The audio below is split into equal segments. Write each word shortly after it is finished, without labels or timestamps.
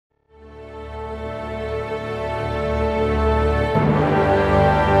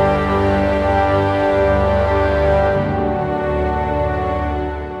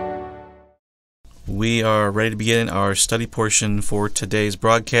we are ready to begin our study portion for today's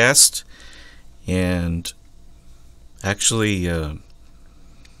broadcast. And actually,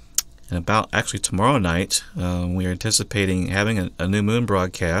 tomorrow night, we are anticipating having a new moon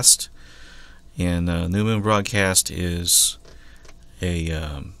broadcast. And new moon broadcast is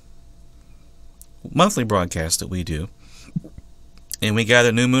a monthly broadcast that we do. And we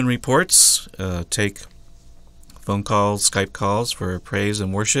gather new moon reports, take phone calls, Skype calls for praise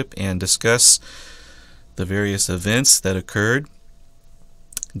and worship, and discuss the various events that occurred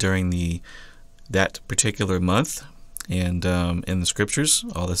during that particular month. And in the scriptures,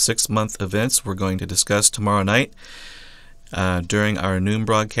 all the 6-month events we're going to discuss tomorrow night during our new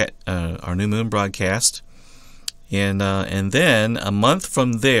moon broadcast. And then a month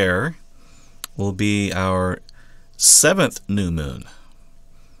from there will be our 7th new moon.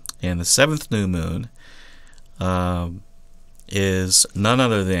 And the 7th new moon is none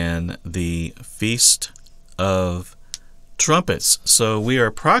other than the Feast of Trumpets. So we are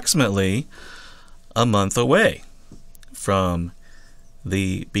approximately a month away from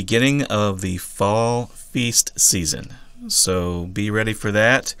the beginning of the fall feast season. So be ready for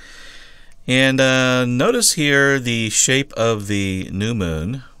that. And notice here the shape of the new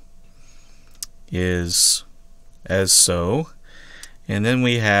moon is as so. And then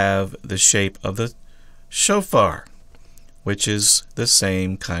we have the shape of the shofar, which is the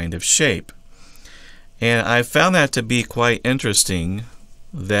same kind of shape. And I found that to be quite interesting,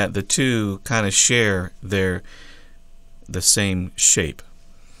 that the two kind of share the same shape.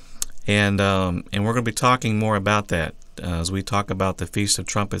 And we're going to be talking more about that as we talk about the Feast of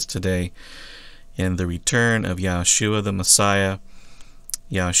Trumpets today and the return of Yahshua the Messiah,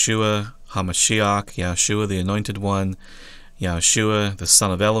 Yahshua HaMashiach, Yahshua the Anointed One, Yahshua the Son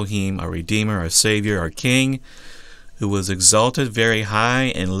of Elohim, our Redeemer, our Savior, our King, who was exalted very high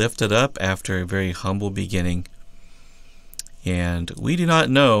and lifted up after a very humble beginning. And we do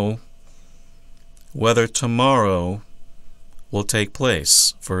not know whether tomorrow will take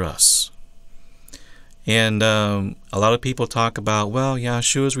place for us. And a lot of people talk about, well,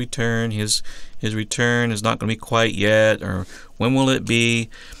 Yahshua's return, his return is not going to be quite yet, or when will it be?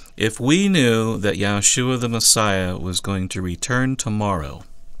 If we knew that Yahshua the Messiah was going to return tomorrow,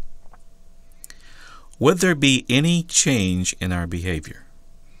 would there be any change in our behavior?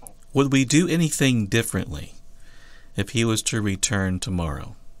 Would we do anything differently if he was to return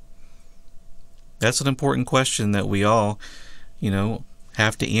tomorrow? That's an important question that we all,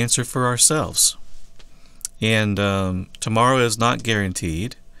 have to answer for ourselves. And tomorrow is not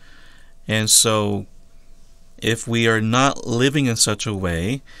guaranteed. And so if we are not living in such a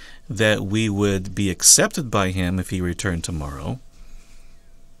way that we would be accepted by him if he returned tomorrow,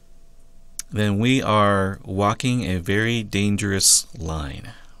 then we are walking a very dangerous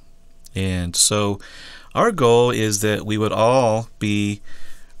line. And so our goal is that we would all be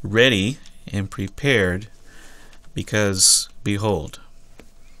ready and prepared, because, behold,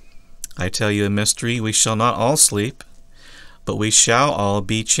 I tell you a mystery, we shall not all sleep, but we shall all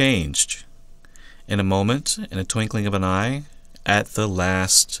be changed in a moment, in a twinkling of an eye, at the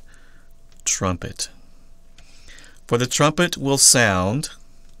last trumpet. For the trumpet will sound,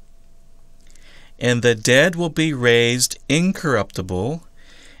 and the dead will be raised incorruptible,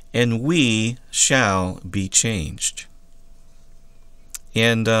 and we shall be changed.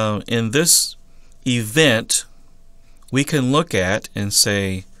 And in this event, we can look at and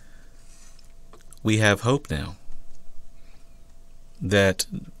say, we have hope now. That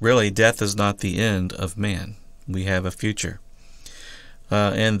really death is not the end of man. We have a future.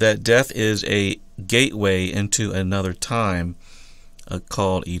 And that death is a gateway into another time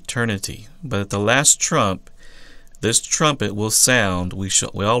called eternity. But at the last trump, this trumpet will sound. We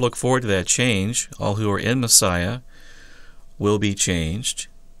all look forward to that change. All who are in Messiah will be changed.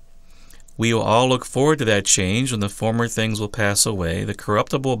 We will all look forward to that change, and the former things will pass away. The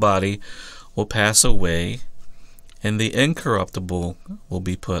corruptible body will pass away, and the incorruptible will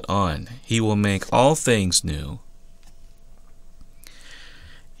be put on. He will make all things new.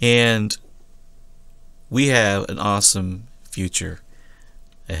 And we have an awesome future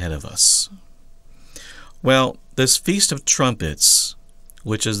ahead of us. Well, this Feast of Trumpets,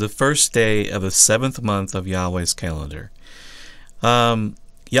 which is the first day of the 7th month of Yahweh's calendar,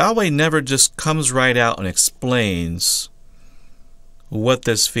 Yahweh never just comes right out and explains what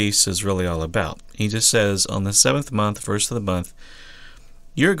this feast is really all about. He just says, on the 7th month, first of the month,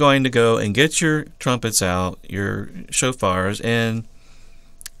 you're going to go and get your trumpets out, your shofars, and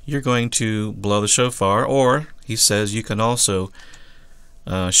you're going to blow the shofar. Or, he says, you can also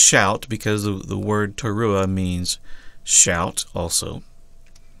shout, because the word Teruah means shout also.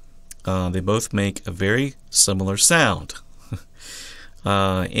 They both make a very similar sound.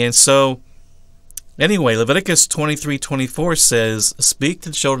 And so, anyway, Leviticus 23:24 says, "Speak to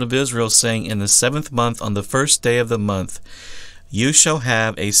the children of Israel, saying, in the 7th month, on the 1st day of the month, you shall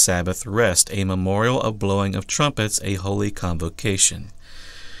have a Sabbath rest, a memorial of blowing of trumpets, a holy convocation."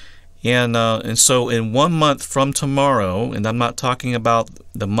 And so in 1 month from tomorrow, and I'm not talking about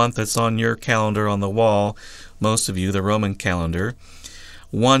the month that's on your calendar on the wall, most of you, the Roman calendar,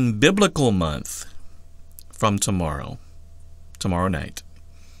 1 biblical month from tomorrow night,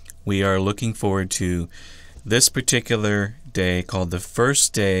 we are looking forward to this particular day called the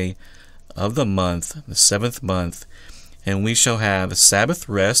first day of the month, the 7th month, and we shall have a Sabbath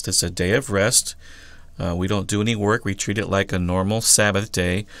rest. It's a day of rest. We don't do any work. We treat it like a normal Sabbath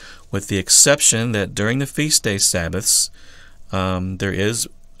day, with the exception that during the feast day Sabbaths, there is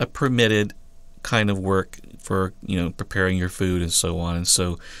a permitted kind of work for, preparing your food and so on. And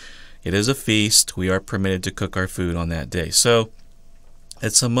so it is a feast. We are permitted to cook our food on that day. So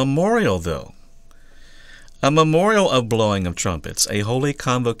it's a memorial, though. A memorial of blowing of trumpets, a holy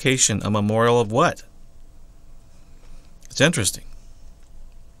convocation, a memorial of what? It's interesting.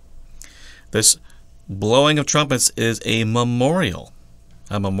 This blowing of trumpets is a memorial.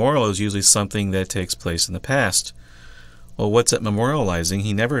 A memorial is usually something that takes place in the past. Well, what's it memorializing?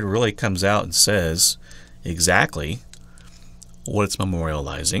 He never really comes out and says exactly what it's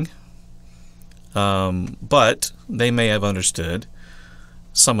memorializing. But they may have understood,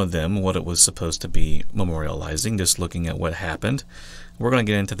 some of them, what it was supposed to be memorializing, just looking at what happened. We're going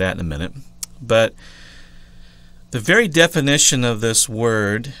to get into that in a minute. But the very definition of this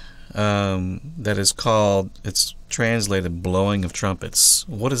word that is called, it's translated blowing of trumpets,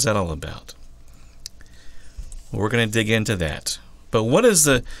 what is that all about? We're going to dig into that. But what is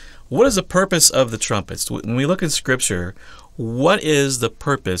the purpose of the trumpets? When we look at Scripture, what is the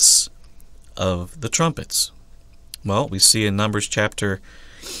purpose of the trumpets? Well, we see in Numbers chapter,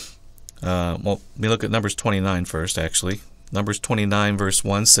 let me look at Numbers 29 first, actually. Numbers 29 verse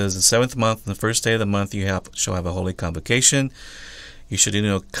 1 says, "The 7th month, on the 1st day of the month, shall have a holy convocation. You should do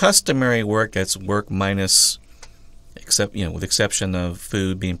no customary work," that's work minus, with exception of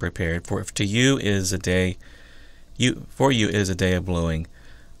food being prepared. For you is a day of blowing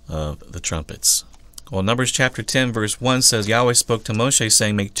of the trumpets. Well, Numbers chapter 10 verse 1 says, "Yahweh spoke to Moshe,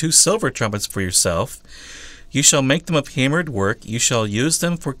 saying, Make 2 silver trumpets for yourself. You shall make them of hammered work. You shall use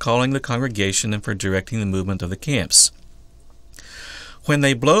them for calling the congregation and for directing the movement of the camps. When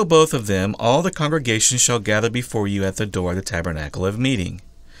they blow both of them, all the congregation shall gather before you at the door of the tabernacle of meeting.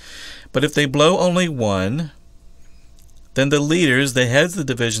 But if they blow only one, then the leaders, the heads of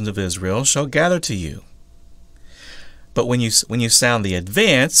the divisions of Israel, shall gather to you. But when you sound the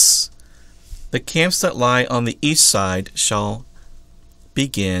advance, the camps that lie on the east side shall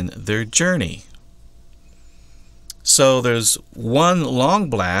begin their journey." So there's one long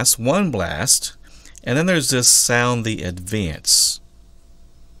blast, and then there's this sound the advance.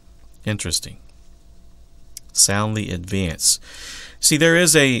 Interesting. Sound the advance. See, there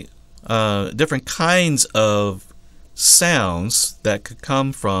is different kinds of sounds that could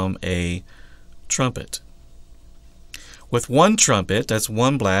come from a trumpet. With one trumpet, that's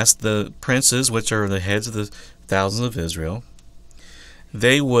one blast, the princes, which are the heads of the thousands of Israel,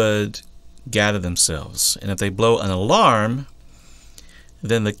 they would gather themselves. And if they blow an alarm,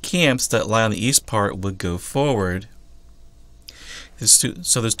 then the camps that lie on the east part would go forward.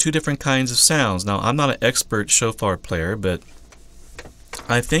 So there's 2 different kinds of sounds. Now, I'm not an expert shofar player, but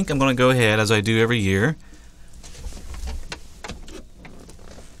I think I'm going to go ahead, as I do every year,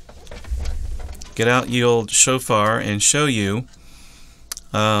 get out the old shofar and show you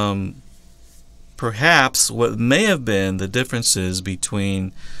perhaps what may have been the differences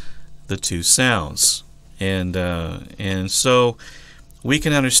between the 2 sounds. And so we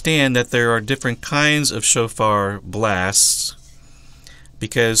can understand that there are different kinds of shofar blasts,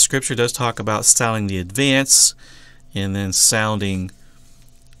 because Scripture does talk about sounding the advance and then sounding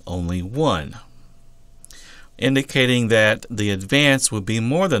only one, indicating that the advance would be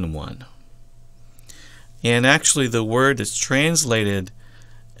more than one. And actually the word that's translated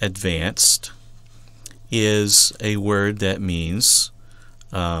advanced is a word that means,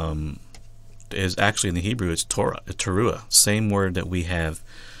 is actually in the Hebrew, it's Teruah, same word that we have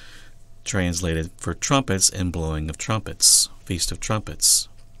translated for trumpets and blowing of trumpets, Feast of Trumpets.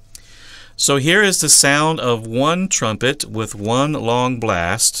 So here is the sound of one trumpet with one long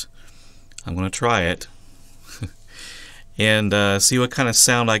blast. I'm going to try it and see what kind of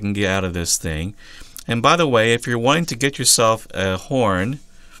sound I can get out of this thing. And by the way, if you're wanting to get yourself a horn,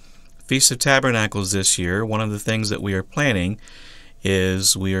 Feast of Tabernacles this year, one of the things that we are planning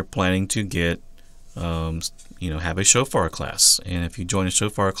is we are planning to get, have a shofar class. And if you join a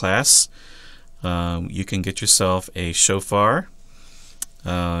shofar class, you can get yourself a shofar.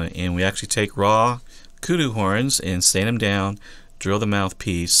 And we actually take raw kudu horns and sand them down, drill the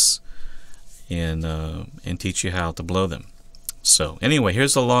mouthpiece, and teach you how to blow them. So anyway,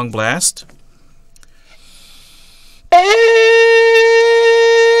 here's the long blast.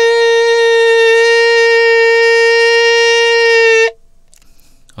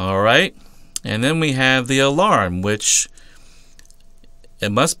 All right, and then we have the alarm, which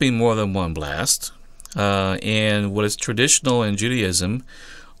it must be more than one blast. And what is traditional in Judaism,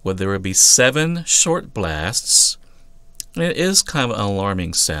 where there would be 7 short blasts. It is kind of an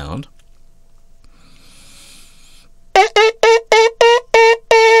alarming sound.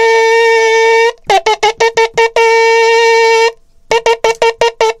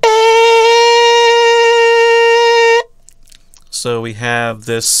 So we have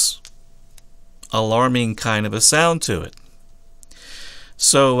this alarming kind of a sound to it.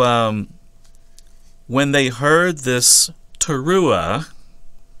 So when they heard this Teruah,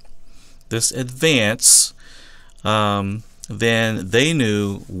 this advance, then they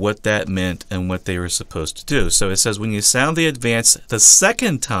knew what that meant and what they were supposed to do. So it says, when you sound the advance the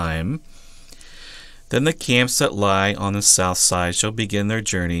second time, then the camps that lie on the south side shall begin their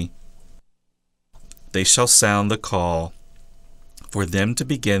journey. They shall sound the call for them to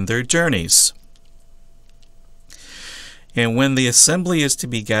begin their journeys. And when the assembly is to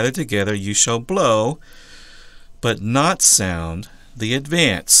be gathered together, you shall blow, but not sound the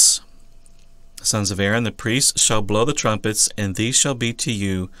advance. The sons of Aaron, the priests, shall blow the trumpets, and these shall be to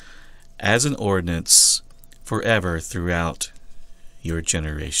you as an ordinance forever throughout your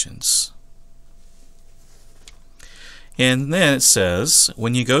generations. And then it says,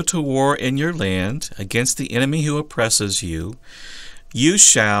 when you go to war in your land against the enemy who oppresses you, you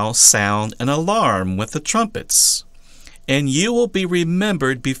shall sound an alarm with the trumpets, and you will be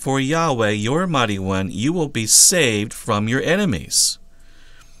remembered before Yahweh, your mighty one. You will be saved from your enemies.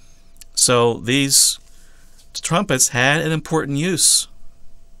 So these trumpets had an important use.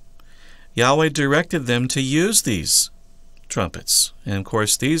 Yahweh directed them to use these trumpets. And of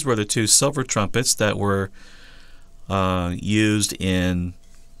course, these were the 2 silver trumpets that were used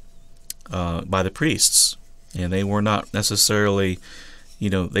by the priests. And they were not necessarily,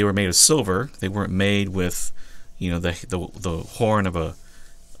 they were made of silver. They weren't made with, the horn of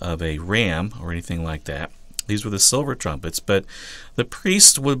a ram or anything like that. These were the silver trumpets. But the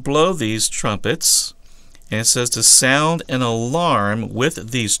priests would blow these trumpets, and it says to sound an alarm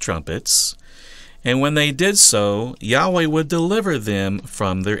with these trumpets. And when they did so, Yahweh would deliver them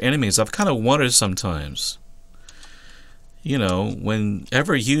from their enemies. I've kind of wondered sometimes,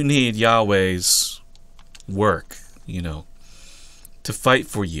 whenever you need Yahweh's work, to fight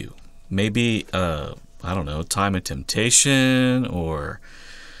for you, maybe time of temptation or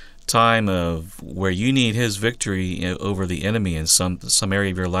time of where you need his victory over the enemy in some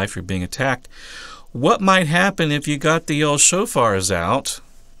area of your life you're being attacked. What might happen if you got the old shofars out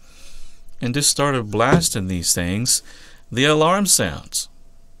and just started blasting these things, the alarm sounds?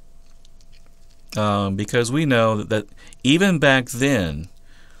 Because we know that even back then,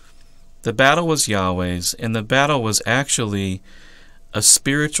 the battle was Yahweh's, and the battle was actually a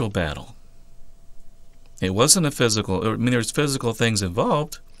spiritual battle. It wasn't a physical, there's physical things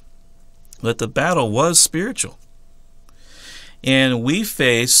involved, but the battle was spiritual. And we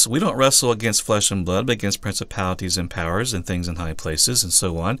don't wrestle against flesh and blood, but against principalities and powers and things in high places and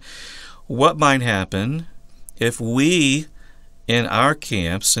so on. What might happen if we, in our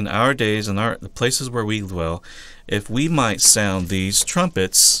camps, in our days, in the places where we dwell, if we might sound these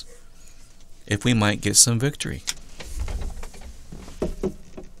trumpets, if we might get some victory?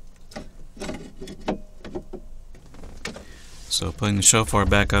 So putting the shofar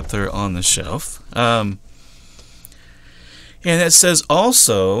back up there on the shelf. And it says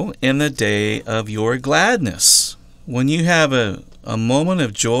also in the day of your gladness. When you have a moment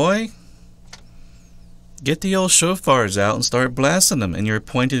of joy, get the old shofars out and start blasting them in your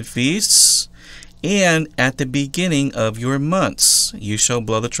appointed feasts. And at the beginning of your months, you shall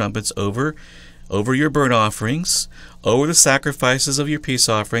blow the trumpets over your burnt offerings, over the sacrifices of your peace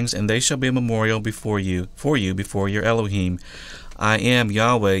offerings, and they shall be a memorial before you before your Elohim. I am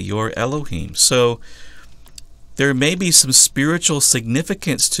Yahweh, your Elohim. So there may be some spiritual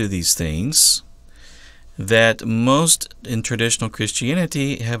significance to these things that most in traditional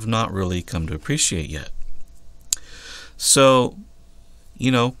Christianity have not really come to appreciate yet. So,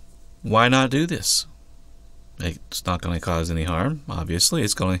 why not do this? It's not going to cause any harm, obviously.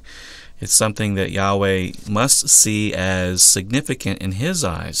 It's something that Yahweh must see as significant in his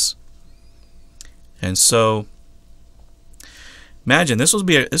eyes. And so, imagine this would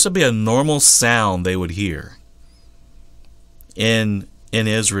be a normal sound they would hear in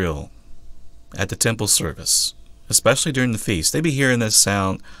Israel at the temple service, especially during the feast. They'd be hearing this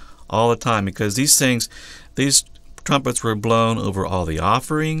sound all the time, because these trumpets were blown over all the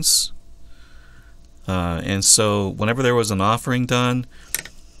offerings. And so whenever there was an offering done,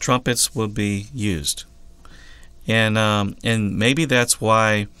 trumpets would be used. And maybe that's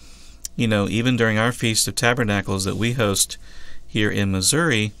why, even during our Feast of Tabernacles that we host here in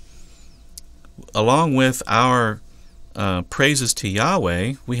Missouri, along with our praises to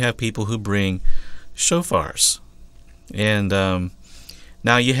Yahweh, we have people who bring shofars. And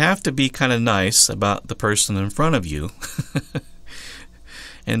now you have to be kind of nice about the person in front of you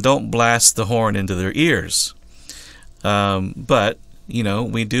and don't blast the horn into their ears. But,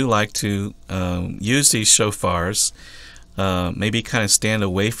 we do like to use these shofars, maybe kind of stand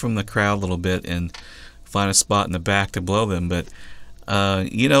away from the crowd a little bit and find a spot in the back to blow them. But,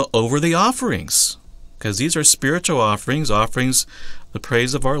 over the offerings, because these are spiritual offerings, the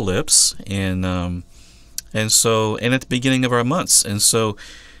praise of our lips, and at the beginning of our months. And so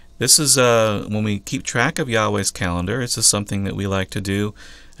this is when we keep track of Yahweh's calendar, this is something that we like to do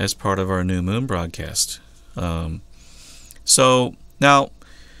as part of our new moon broadcast. So now,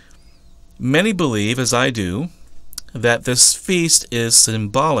 many believe, as I do, that this feast is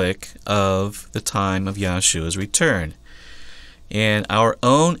symbolic of the time of Yahshua's return and our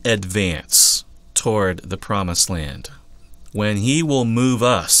own advance toward the promised land, when he will move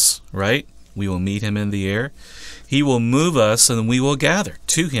us, right? We will meet him in the air. He will move us, and we will gather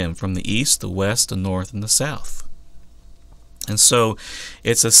to him from the east, the west, the north, and the south. And so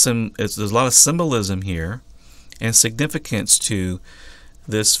there's a lot of symbolism here and significance to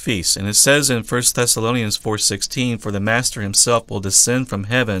this feast. And it says in 1 Thessalonians 4:16, "For the Master himself will descend from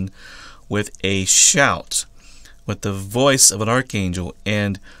heaven with a shout, with the voice of an archangel,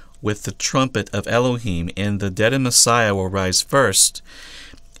 and with the trumpet of Elohim, and the dead in Messiah will rise first.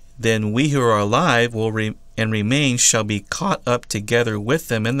 Then we who are alive and remain shall be caught up together with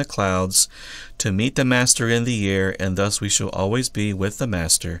them in the clouds to meet the Master in the air, and thus we shall always be with the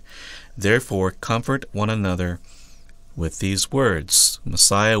Master. Therefore comfort one another with these words."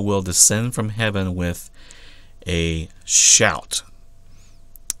 Messiah will descend from heaven with a shout.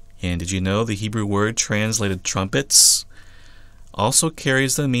 And did you know the Hebrew word translated trumpets also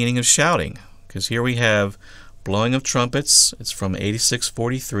carries the meaning of shouting? Because here we have blowing of trumpets. It's from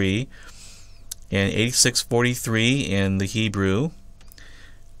 8643. And 8643 in the Hebrew,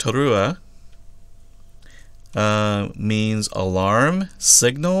 Teruah, means alarm,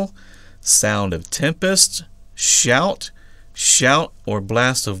 signal, sound of tempest, shout or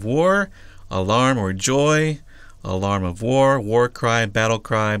blast of war, alarm or joy, alarm of war, war cry, battle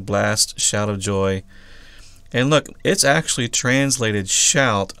cry, blast, shout of joy. And look, it's actually translated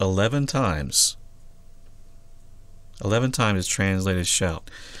shout 11 times. 11 times it's translated shout.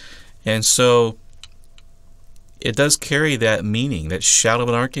 And so it does carry that meaning, that shout of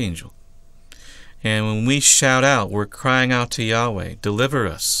an archangel. And when we shout out, we're crying out to Yahweh, deliver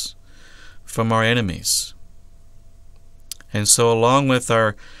us from our enemies. And so along with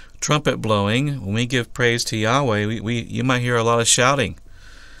our trumpet blowing, when we give praise to Yahweh, you might hear a lot of shouting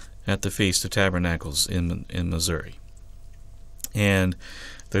at the Feast of Tabernacles in Missouri. And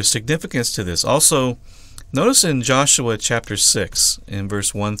there's significance to this. Also, notice in Joshua chapter 6, in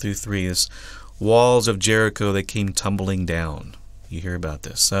verse 1 through 3, this walls of Jericho, they came tumbling down. You hear about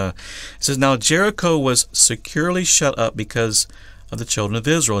this. It says, "Now Jericho was securely shut up because of the children of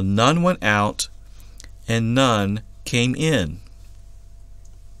Israel. None went out, and none came in.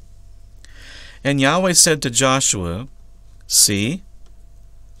 And Yahweh said to Joshua, See,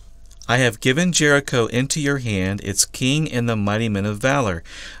 I have given Jericho into your hand, its king and the mighty men of valor.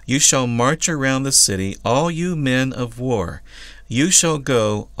 You shall march around the city, all you men of war. You shall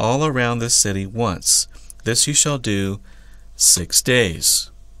go all around the city once. This you shall do 6 days.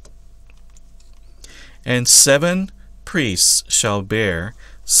 And 7 priests shall bear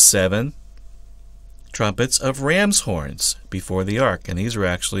 7 trumpets of ram's horns before the ark." And these are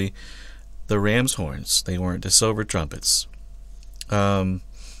actually the ram's horns. They weren't the silver trumpets.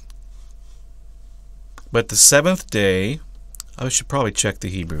 But the 7th day, I should probably check the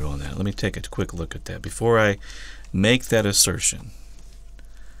Hebrew on that. Let me take a quick look at that before I make that assertion.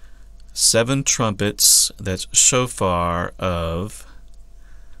 7 trumpets, that's shofar of,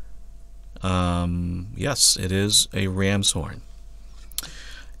 yes, it is a ram's horn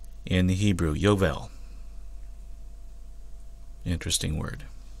in the Hebrew, yovel. Interesting word.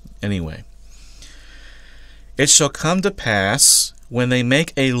 Anyway. It shall come to pass when they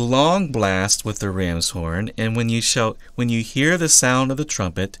make a long blast with the ram's horn, and when you hear the sound of the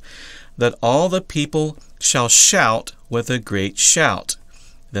trumpet, that all the people shall shout with a great shout.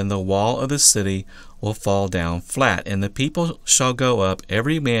 Then the wall of the city will fall down flat, and the people shall go up,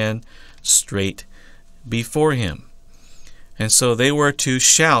 every man straight before him. And so they were to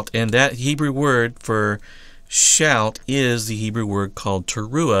shout, and that Hebrew word for shout is the Hebrew word called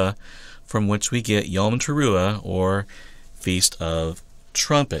teruah, from which we get Yom Teruah, or Feast of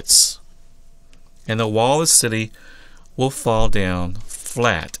Trumpets. And the wall of the city will fall down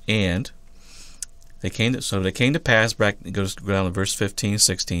flat. And they came to pass, it goes down to verse 15,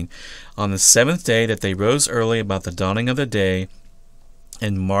 16, on the 7th day that they rose early about the dawning of the day,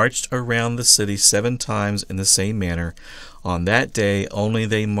 and marched around the city 7 times in the same manner. On that day only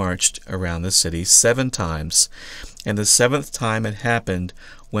they marched around the city 7 times. And the 7th time it happened,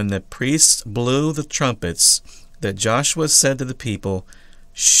 when the priests blew the trumpets, that Joshua said to the people,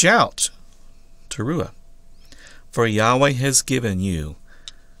 Shout, Teruah, for Yahweh has given you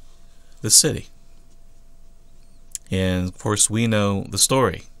the city. And of course we know the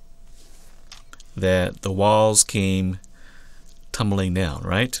story, that the walls came tumbling down,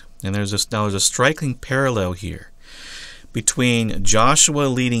 right? And there's a striking parallel here between Joshua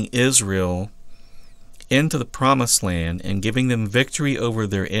leading Israel into the promised land and giving them victory over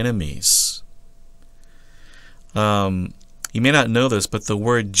their enemies. You may not know this, but the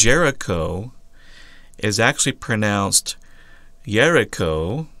word Jericho is actually pronounced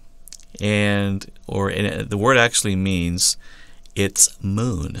Jericho, the word actually means its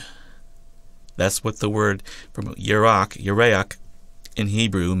moon. That's what the word from Yerach in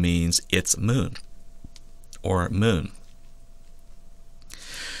Hebrew means, its moon, or moon.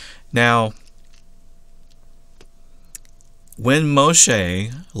 Now, when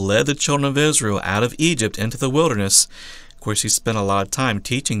Moshe led the children of Israel out of Egypt into the wilderness, of course he spent a lot of time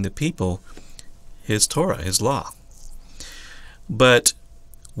teaching the people his Torah, his law. But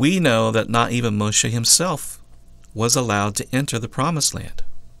we know that not even Moshe himself was allowed to enter the promised land.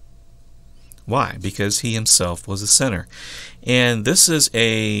 Why? Because he himself was a sinner. And this is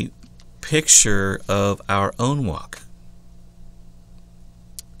a picture of our own walk.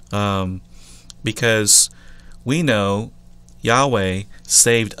 Because we know Yahweh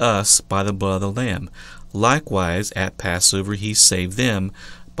saved us by the blood of the Lamb. Likewise, at Passover, he saved them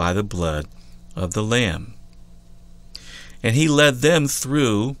by the blood of the Lamb. And he led them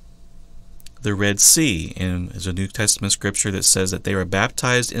through the Red Sea. And there's a New Testament scripture that says that they were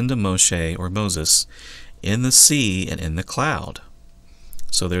baptized into Moshe, or Moses, in the sea and in the cloud.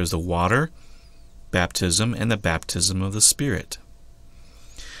 So there's the water baptism and the baptism of the Spirit.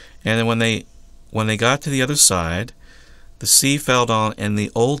 And then when they got to the other side, the sea fell down, and the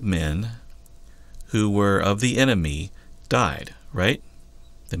old men who were of the enemy died, right?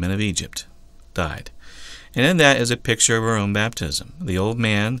 The men of Egypt died. And in that is a picture of our own baptism. The old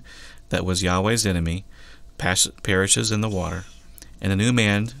man that was Yahweh's enemy perishes in the water, and the new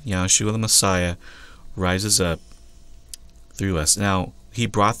man, Yahshua the Messiah, rises up through us. Now, he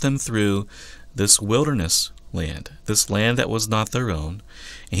brought them through this wilderness land, this land that was not their own,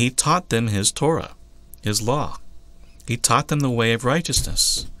 and he taught them his Torah, his law. He taught them the way of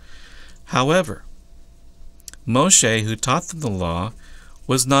righteousness. However, Moshe, who taught them the law,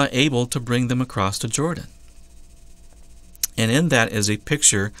 was not able to bring them across the Jordan. And in that is a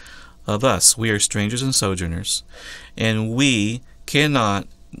picture of us. We are strangers and sojourners, and we cannot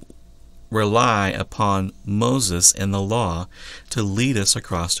rely upon Moses and the law to lead us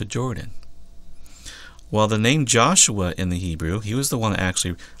across the Jordan. While the name Joshua in the Hebrew, he was the one that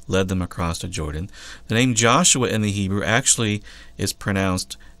actually led them across the Jordan. The name Joshua in the Hebrew actually is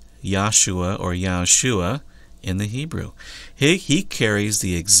pronounced Yahshua or Yahshua in the Hebrew. He carries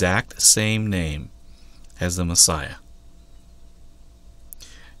the exact same name as the Messiah.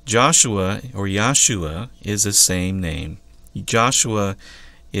 Joshua or Yahshua is the same name. Joshua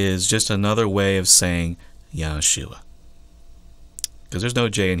is just another way of saying Yahshua, because there's no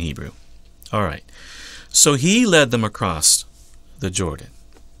J in Hebrew. All right. So he led them across the Jordan,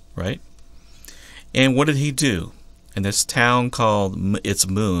 right? And what did he do? In this town called its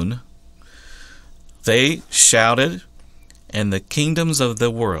moon, they shouted, and the kingdoms of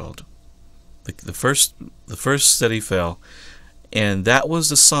the world, the first city fell, and that was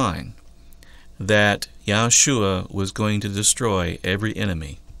the sign that Yahshua was going to destroy every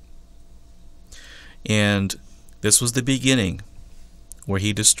enemy. And this was the beginning where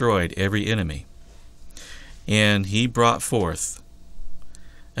he destroyed every enemy. And he brought forth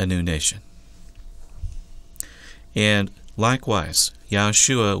a new nation. And Likewise,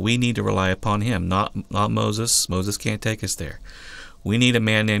 Yahshua, we need to rely upon him, not Moses. Moses can't take us there. We need a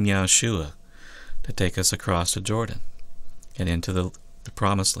man named Yahshua to take us across the Jordan and into the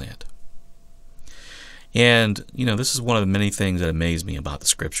promised land. And, this is one of the many things that amaze me about the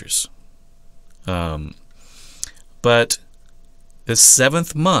scriptures. But the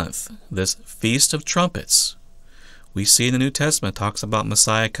 7th month, this Feast of Trumpets, we see in the New Testament, talks about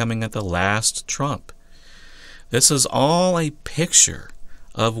Messiah coming at the last trump. This is all a picture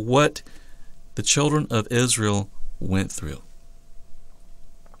of what the children of Israel went through.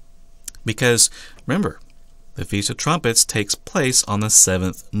 Because, remember, the Feast of Trumpets takes place on the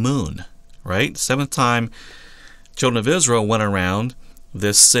 7th moon, right? 7th time children of Israel went around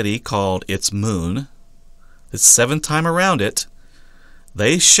this city called its moon. The 7th time around it,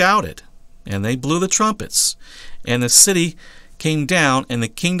 they shouted and they blew the trumpets. And the city came down, and the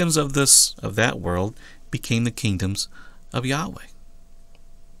kingdoms of that world became the kingdoms of Yahweh.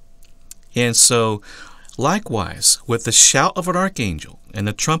 And so, likewise, with the shout of an archangel and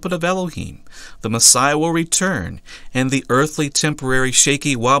the trumpet of Elohim, the Messiah will return, and the earthly, temporary,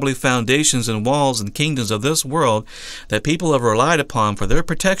 shaky, wobbly foundations and walls and kingdoms of this world that people have relied upon for their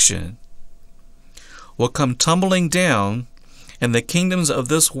protection will come tumbling down, and the kingdoms of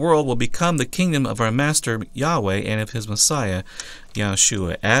this world will become the kingdom of our Master Yahweh and of his Messiah,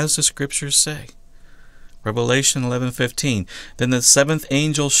 Yahshua, as the scriptures say. Revelation 11:15. Then the 7th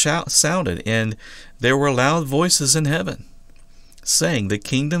angel sounded, and there were loud voices in heaven, saying, the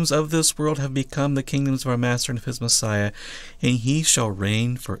kingdoms of this world have become the kingdoms of our Master and of his Messiah, and he shall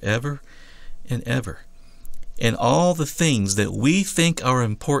reign forever and ever. And all the things that we think are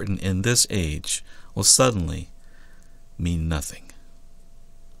important in this age will suddenly mean nothing.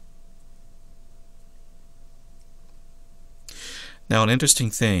 Now, an interesting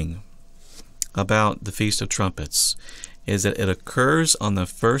thing about the Feast of Trumpets is that it occurs on the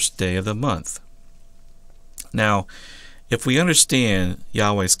 1st day of the month. Now, if we understand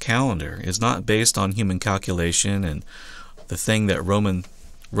Yahweh's calendar is not based on human calculation and the thing that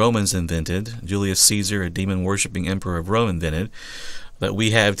Romans invented, Julius Caesar, a demon-worshipping emperor of Rome, invented, that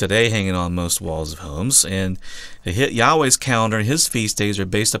we have today hanging on most walls of homes, and Yahweh's calendar and his feast days are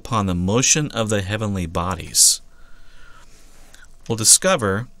based upon the motion of the heavenly bodies, we'll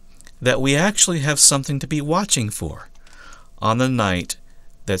discover that we actually have something to be watching for on the night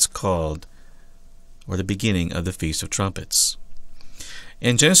that's called, or the beginning of the Feast of Trumpets.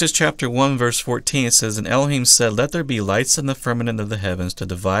 In Genesis chapter 1, verse 14, it says, and Elohim said, let there be lights in the firmament of the heavens to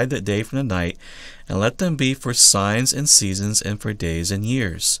divide the day from the night, and let them be for signs and seasons and for days and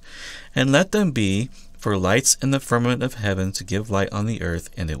years. And let them be for lights in the firmament of heaven to give light on the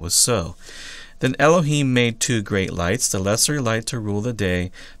earth. And it was so. Then Elohim made 2 great lights, the lesser light to rule the day,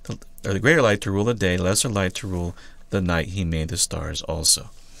 or the greater light to rule the day, lesser light to rule the night. He made the stars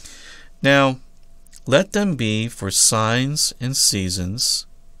also. Now, let them be for signs and seasons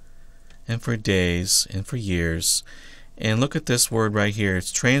and for days and for years. And look at this word right here.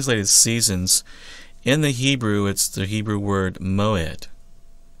 It's translated seasons. In the Hebrew, it's the Hebrew word moed.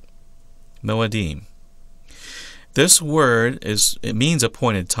 Moedim. This word it means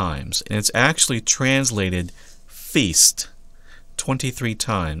appointed times, and it's actually translated feast 23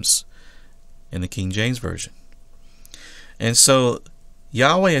 times in the King James Version. And so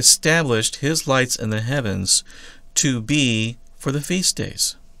Yahweh established his lights in the heavens to be for the feast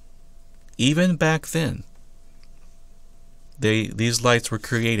days. Even back then, these lights were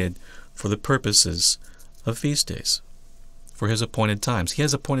created for the purposes of feast days, for his appointed times. He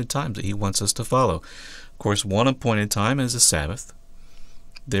has appointed times that he wants us to follow. Of course, one appointed time is the Sabbath.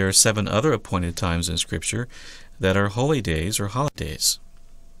 There are 7 other appointed times in Scripture that are holy days or holidays.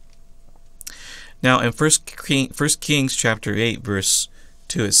 Now, in 1 Kings chapter 8, verse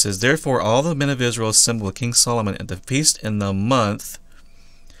 2, it says, therefore all the men of Israel assembled with King Solomon at the feast in the month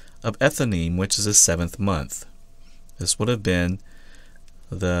of Ethanim, which is the 7th month. This would have been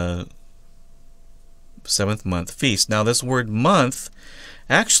the 7th month feast. Now, this word month,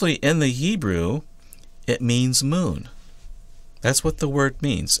 actually in the Hebrew, it means moon. That's what the word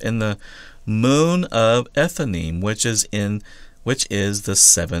means. In the moon of Ethanim, which is the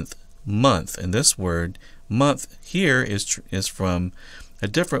 7th month. And this word month here is from a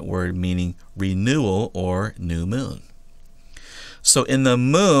different word meaning renewal or new moon. So in the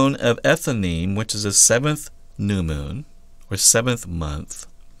moon of Ethanim, which is the 7th new moon or 7th month,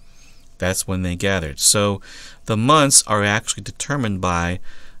 that's when they gathered. So the months are actually determined by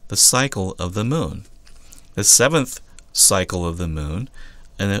the cycle of the moon. The 7th cycle of the moon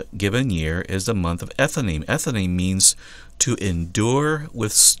in a given year is the month of Ethanim. Ethanim means to endure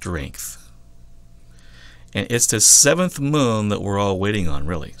with strength. And it's the seventh moon that we're all waiting on,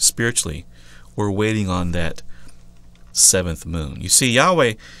 really. Spiritually, we're waiting on that seventh moon. You see,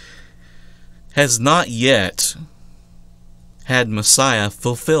 Yahweh has not yet had Messiah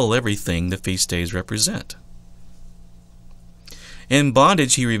fulfill everything the feast days represent. In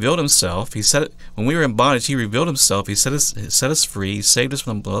bondage, he revealed himself. When we were in bondage, he revealed himself. He set us free. He saved us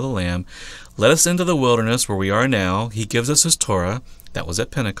from the blood of the Lamb. Led us into the wilderness where we are now. He gives us his Torah. That was at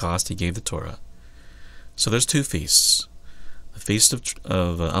Pentecost. He gave the Torah. So there's two feasts. The Feast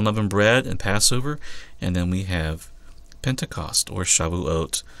of Unleavened Bread and Passover. And then we have Pentecost, or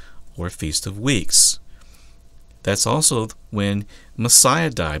Shavuot, or Feast of Weeks. That's also when Messiah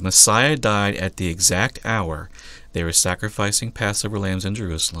died. Messiah died at the exact hour they were sacrificing Passover lambs in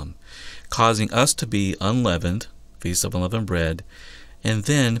Jerusalem, causing us to be unleavened, Feast of Unleavened Bread, and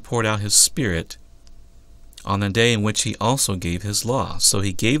then poured out his Spirit on the day in which he also gave his law. So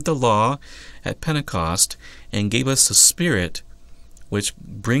he gave the law at Pentecost and gave us the Spirit, which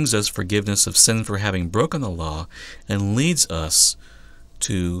brings us forgiveness of sin for having broken the law and leads us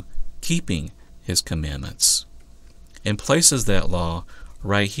to keeping his commandments, and places that law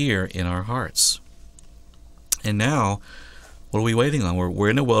right here in our hearts. And now, what are we waiting on?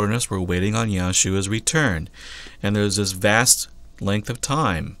 We're in the wilderness. We're waiting on Yahshua's return. And there's this vast length of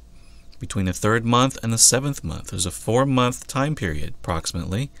time between the 3rd month and the 7th month. There's a 4-month time period,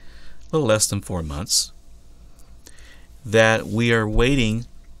 approximately, a little less than 4 months, that we are waiting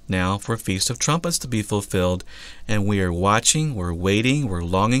now for Feast of Trumpets to be fulfilled. And we are watching, we're waiting, we're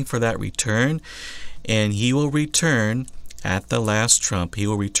longing for that return. And he will return at the last trump. He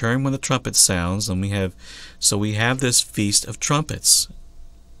will return when the trumpet sounds, and we have this Feast of Trumpets.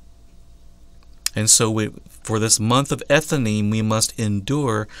 And so for this month of Ethanim, we must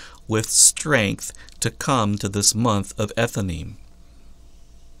endure with strength to come to this month of Ethanim,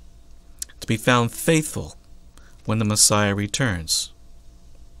 to be found faithful when the Messiah returns.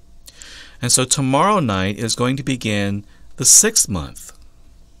 And so tomorrow night is going to begin the 6th month.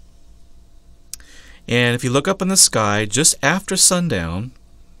 And if you look up in the sky just after sundown,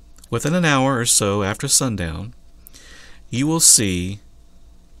 within an hour or so after sundown, you will see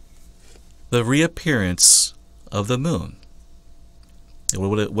the reappearance of the moon. It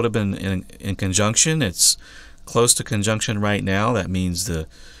would have been in conjunction. It's close to conjunction right now. That means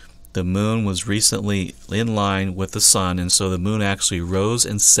the moon was recently in line with the sun, and so the moon actually rose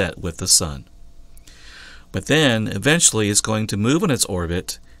and set with the sun. But then eventually it's going to move in its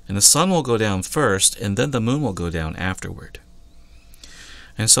orbit, and the sun will go down first, and then the moon will go down afterward.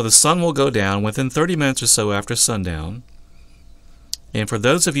 And so the sun will go down within 30 minutes or so after sundown. And for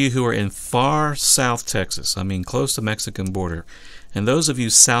those of you who are in far south Texas, I mean close to the Mexican border, and those of you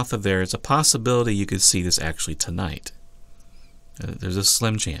south of there, it's a possibility you could see this actually tonight. There's a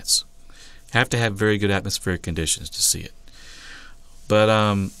slim chance. You have to have very good atmospheric conditions to see it.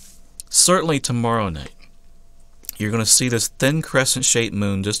 But certainly tomorrow night, you're going to see this thin crescent-shaped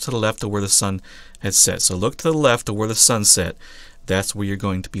moon just to the left of where the sun had set. So look to the left of where the sun set. That's where you're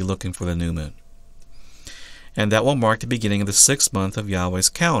going to be looking for the new moon. And that will mark the beginning of the 6th month of Yahweh's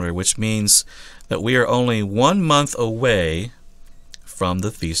calendar, which means that we are only 1 month away from the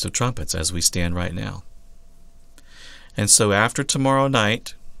Feast of Trumpets as we stand right now. And so after tomorrow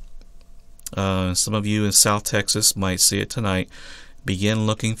night, some of you in South Texas might see it tonight, begin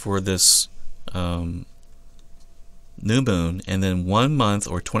looking for this new moon, and then 1 month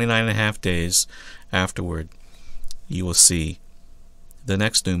or 29.5 days afterward, you will see the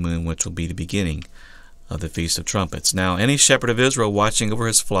next new moon, which will be the beginning of the Feast of Trumpets. Now, any shepherd of Israel watching over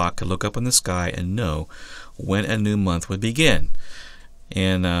his flock could look up in the sky and know when a new month would begin.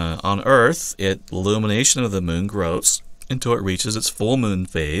 And on earth, the illumination of the moon grows until it reaches its full moon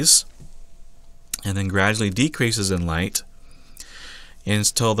phase, and then gradually decreases in light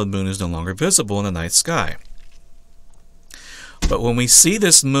until the moon is no longer visible in the night sky. But when we see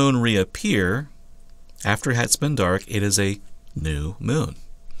this moon reappear, after it has been dark, it is a new moon.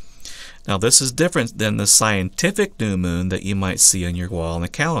 Now, this is different than the scientific new moon that you might see on your wall on the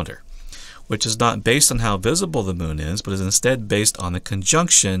calendar, which is not based on how visible the moon is, but is instead based on the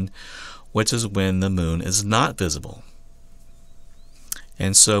conjunction, which is when the moon is not visible.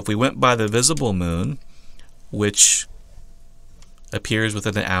 And so if we went by the visible moon, which appears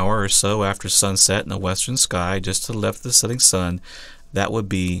within an hour or so after sunset in the western sky, just to the left of the setting sun, that would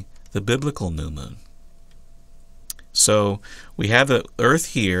be the biblical new moon. So we have the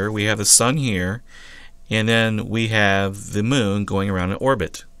earth here, we have the sun here, and then we have the moon going around in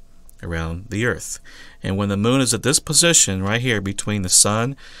orbit around the earth. And when the moon is at this position right here between the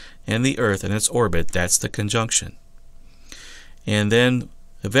sun and the earth in its orbit, that's the conjunction. And then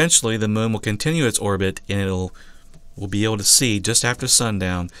eventually the moon will continue its orbit, and we'll be able to see just after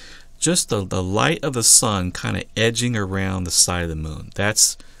sundown just the light of the sun kind of edging around the side of the moon.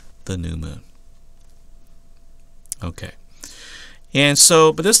 That's the new moon. Okay. And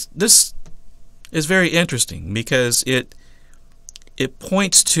so, but this is very interesting because it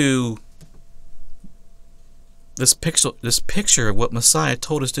points to this picture of what Messiah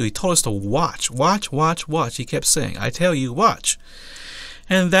told us to do. He told us to watch, watch, watch, watch. He kept saying, I tell you, watch.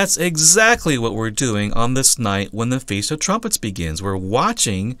 And that's exactly what we're doing on this night when the Feast of Trumpets begins. We're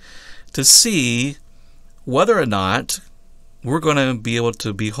watching to see whether or not we're going to be able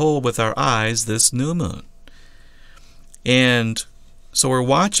to behold with our eyes this new moon. And so we're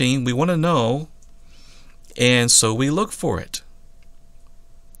watching, we want to know, and so we look for it.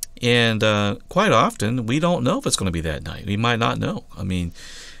 And quite often, we don't know if it's going to be that night. We might not know. I mean,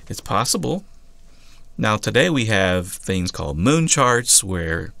 it's possible. Now, today we have things called moon charts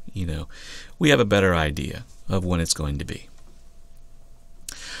where, we have a better idea of when it's going to be.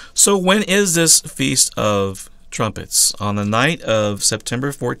 So when is this Feast of Trumpets? On the night of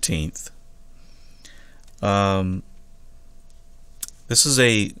September 14th. This is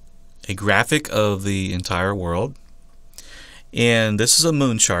a graphic of the entire world. And this is a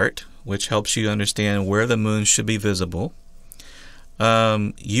moon chart, which helps you understand where the moon should be visible.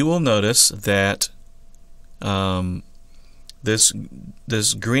 You will notice that this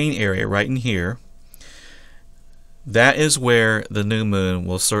green area right in here, that is where the new moon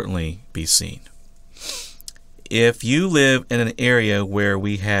will certainly be seen. If you live in an area where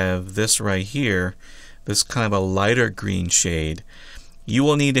we have this right here, this kind of a lighter green shade, you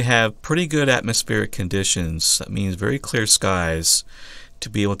will need to have pretty good atmospheric conditions. That means very clear skies to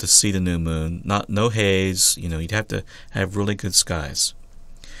be able to see the new moon. No haze. You'd have to have really good skies.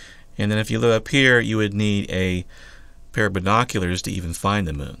 And then if you live up here, you would need a pair of binoculars to even find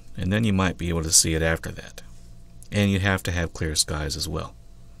the moon. And then you might be able to see it after that. And you'd have to have clear skies as well.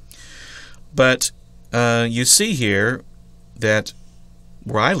 But you see here that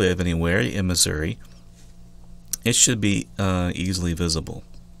where I live anywhere, in Missouri, it should be easily visible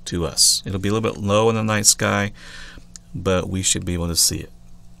to us. It'll be a little bit low in the night sky, but we should be able to see it.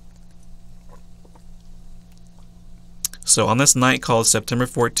 So on this night called September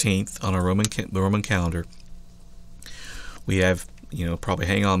 14th on our Roman calendar, we have, probably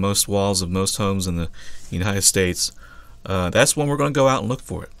hanging on most walls of most homes in the United States. That's when we're going to go out and look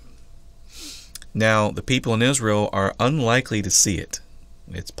for it. Now, the people in Israel are unlikely to see it.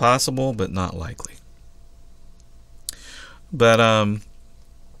 It's possible, but not likely. But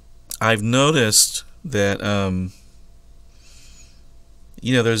I've noticed that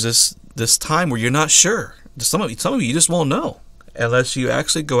there's this time where you're not sure. Some of you just won't know unless you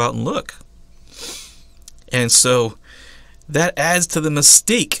actually go out and look. And so that adds to the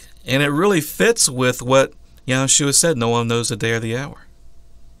mystique, and it really fits with what Yahshua said, no one knows the day or the hour.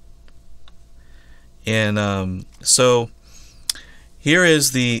 And so here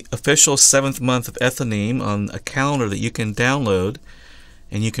is the official 7th month of Ethanim on a calendar that you can download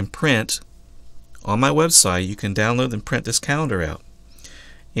and you can print on my website. You can download and print this calendar out.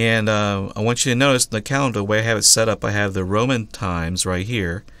 And I want you to notice the calendar, the way I have it set up, I have the Roman times right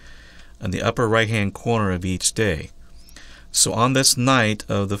here in the upper right hand corner of each day. So on this night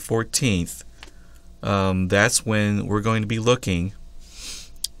of the 14th, that's when we're going to be looking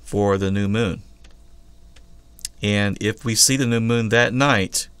for the new moon. And if we see the new moon that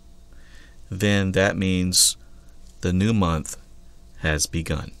night, then that means the new month has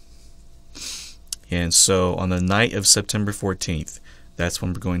begun. And so on the night of September 14th, that's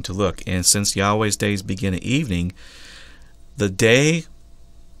when we're going to look. And since Yahweh's days begin at evening, the day,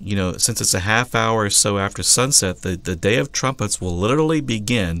 since it's a half hour or so after sunset, the day of trumpets will literally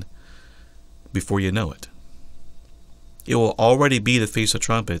begin before you know it. It will already be the Feast of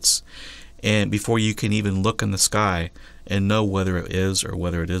Trumpets, and before you can even look in the sky and know whether it is or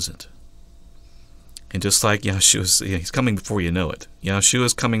whether it isn't. And just like Yahshua, he's coming before you know it. Yahshua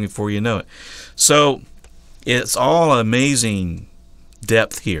is coming before you know it. So it's all amazing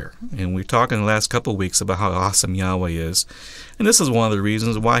depth here. And we're talking the last couple of weeks about how awesome Yahweh is. And this is one of the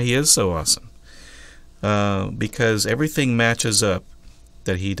reasons why he is so awesome. Because everything matches up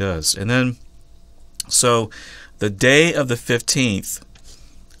that he does. And then, so the day of the 15th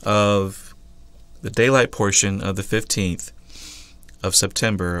of the daylight portion of the 15th of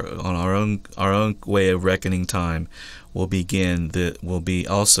September on our own way of reckoning time will be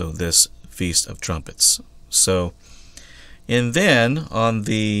also this Feast of Trumpets. So, and then on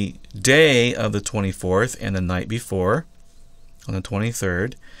the day of the 24th and the night before, on the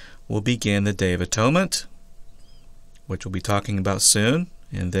 23rd, will begin the Day of Atonement, which we'll be talking about soon.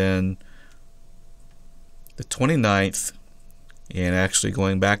 and then the 29th, and actually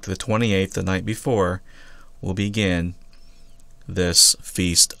going back to the 28th, the night before, will begin this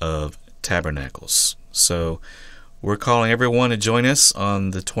Feast of Tabernacles. So we're calling everyone to join us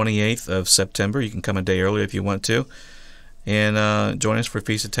on the 28th of September. You can come a day early if you want to, and join us for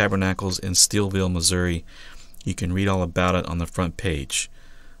Feast of Tabernacles in Steelville, Missouri. You can read all about it on the front page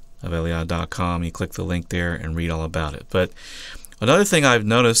of EliYah.com. You click the link there and read all about it. But another thing I've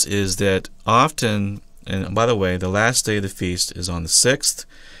noticed is that often, and by the way, the last day of the feast is on the 6th,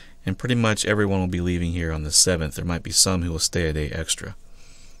 and pretty much everyone will be leaving here on the 7th. There might be some who will stay a day extra.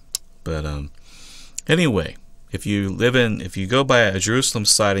 But anyway, if you go by a Jerusalem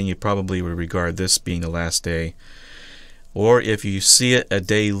sighting, you probably would regard this being the last day. Or if you see it a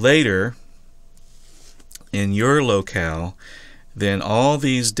day later in your locale, then all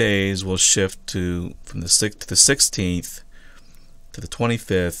these days will shift from the 6th to the 16th to the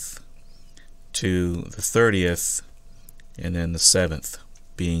 25th to the 30th, and then the 7th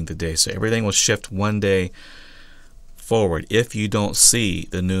being the day. So everything will shift one day forward if you don't see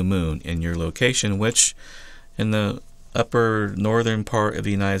the new moon in your location, which in the upper northern part of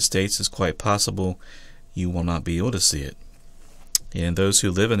the United States is quite possible you will not be able to see it. And those who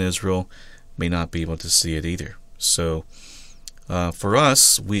live in Israel may not be able to see it either. So for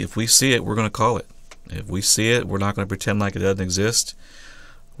us, if we see it, we're going to call it. If we see it, we're not going to pretend like it doesn't exist.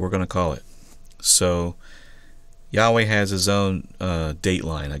 We're going to call it. So Yahweh has his own date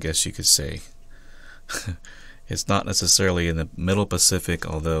line, I guess you could say. It's not necessarily in the middle Pacific,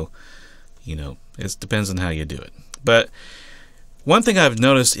 although, it depends on how you do it. But one thing I've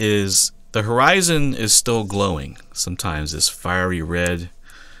noticed is the horizon is still glowing. Sometimes this fiery red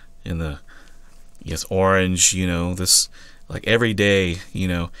and the orange, this like every day,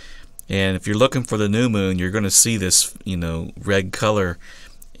 and if you're looking for the new moon, you're going to see this, red color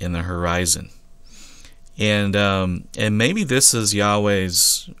in the horizon. And maybe this is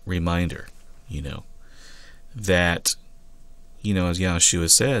Yahweh's reminder, that, as Yahshua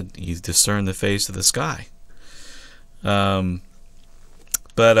said, you discern the face of the sky. But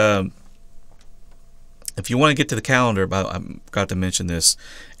if you want to get to the calendar, I forgot to mention this,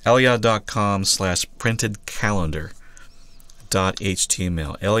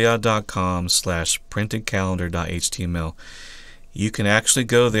 EliYah.com/printedcalendar.html. EliYah.com/printedcalendar.html. You can actually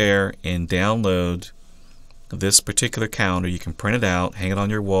go there and download this particular calendar. You can print it out, hang it on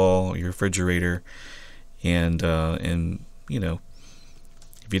your wall or your refrigerator, and if you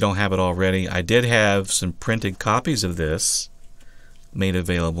don't have it already, I did have some printed copies of this made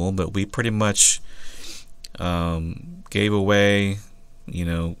available, but we pretty much gave away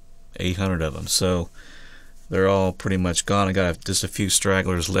 800 of them, so they're all pretty much gone. I got just a few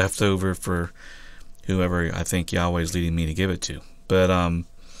stragglers left over for whoever I think Yahweh is leading me to give it to. But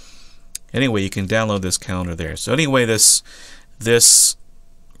anyway, you can download this calendar there. So anyway, this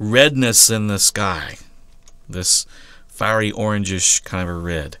redness in the sky, this fiery orangish kind of a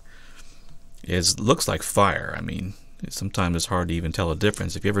red, looks like fire. I mean, sometimes it's hard to even tell the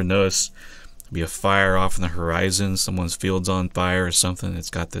difference. If you ever notice be a fire off in the horizon, someone's field's on fire or something, it's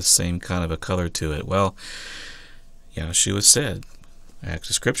got this same kind of a color to it. Well, Yahshua said,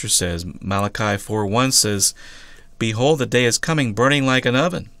 actually Scripture says, Malachi 4:1 says, "Behold, the day is coming, burning like an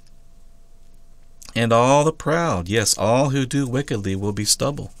oven, and all the proud, yes, all who do wickedly, will be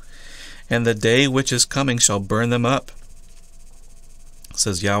stubble. And the day which is coming shall burn them up,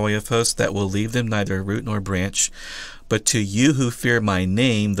 says Yahweh of hosts, that will leave them neither root nor branch. But to you who fear my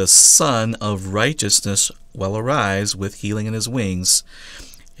name, the Son of Righteousness will arise with healing in his wings,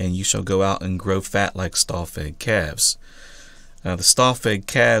 and you shall go out and grow fat like stall-fed calves." The stall-fed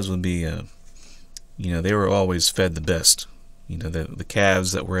calves would be, they were always fed the best. The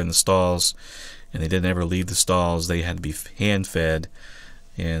calves that were in the stalls, and they didn't ever leave the stalls, they had to be hand-fed,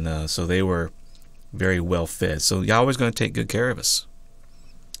 and so they were very well fed. So Yahweh's going to take good care of us.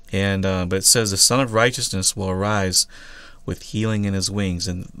 And but it says the Son of Righteousness will arise with healing in his wings.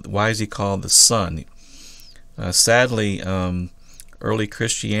 And why is he called the Son? Sadly, early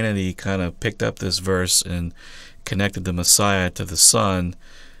Christianity kind of picked up this verse and connected the Messiah to the Son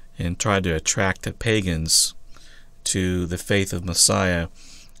and tried to attract the pagans to the faith of Messiah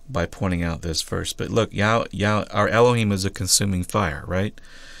by pointing out this verse. But look, our Elohim is a consuming fire, right?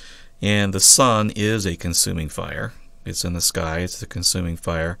 And the sun is a consuming fire. It's in the sky. It's a consuming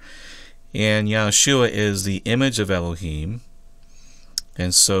fire. And Yahshua is the image of Elohim.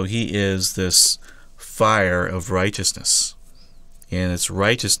 And so he is this fire of righteousness. And it's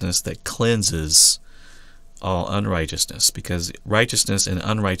righteousness that cleanses all unrighteousness, because righteousness and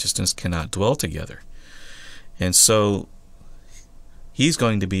unrighteousness cannot dwell together. And so He's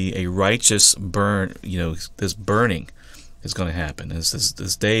going to be a righteous burn. This burning is going to happen.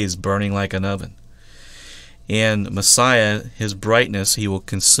 This day is burning like an oven. And Messiah, his brightness, he will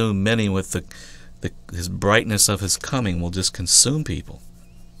consume many with his brightness of his coming will just consume people.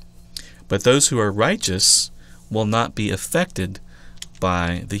 But those who are righteous will not be affected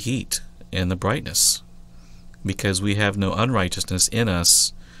by the heat and the brightness, because we have no unrighteousness in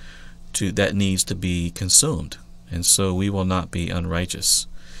us that needs to be consumed. And so we will not be unrighteous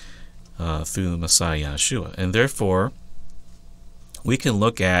through the Messiah Yahshua. And therefore, we can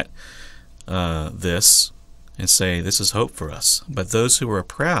look at this and say, this is hope for us. But those who are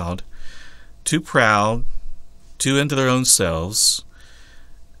proud, too into their own selves,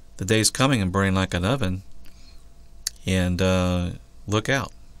 the day is coming and burning like an oven, and look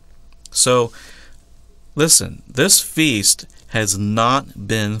out. So, listen, this feast has not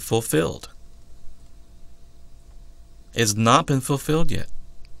been fulfilled. It's not been fulfilled yet.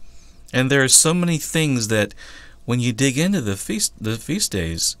 And there are so many things that when you dig into the feast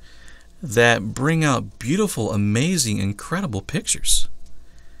days that bring out beautiful, amazing, incredible pictures.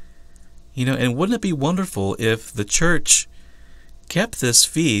 And wouldn't it be wonderful if the church kept this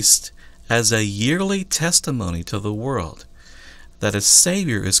feast as a yearly testimony to the world that a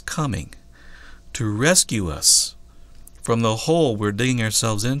Savior is coming to rescue us from the hole we're digging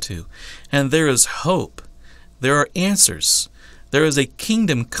ourselves into. And there is hope. There are answers. There is a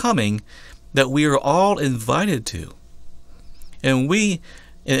kingdom coming that we are all invited to. And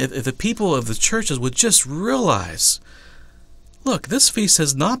if the people of the churches would just realize, look, this feast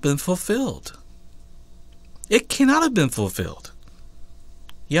has not been fulfilled. It cannot have been fulfilled.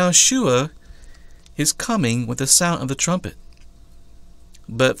 Yahshua is coming with the sound of the trumpet.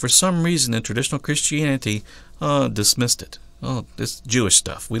 But for some reason in traditional Christianity, dismissed it. Oh, it's Jewish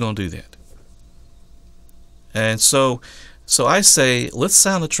stuff. We don't do that. And so I say, let's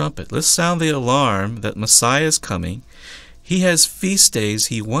sound the trumpet. Let's sound the alarm that Messiah is coming. He has feast days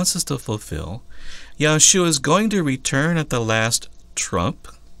he wants us to fulfill. Yahshua is going to return at the last trump,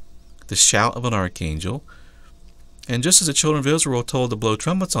 the shout of an archangel. And just as the children of Israel were told to blow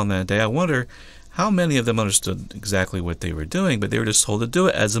trumpets on that day, I wonder how many of them understood exactly what they were doing, but they were just told to do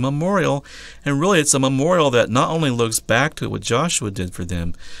it as a memorial. And really, it's a memorial that not only looks back to what Joshua did for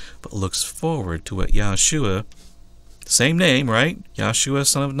them, but looks forward to what Yahshua, same name, right? Yahshua,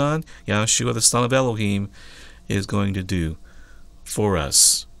 son of Nun, Yahshua, the son of Elohim, is going to do for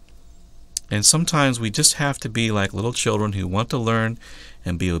us. And sometimes we just have to be like little children who want to learn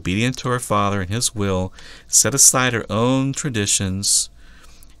and be obedient to our Father and His will, set aside our own traditions,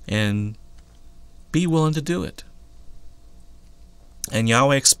 and be willing to do it. And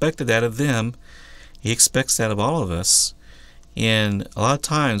Yahweh expected that of them. He expects that of all of us. And a lot of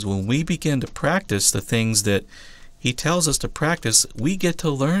times when we begin to practice the things that He tells us to practice, we get to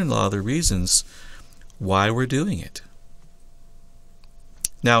learn a lot of the reasons why we're doing it.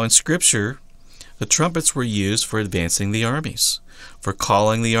 Now in Scripture, the trumpets were used for advancing the armies, for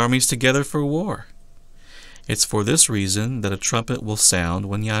calling the armies together for war. It's for this reason that a trumpet will sound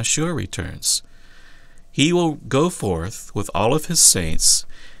when Yahshua returns. He will go forth with all of His saints,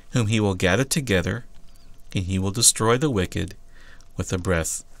 whom He will gather together, and He will destroy the wicked with the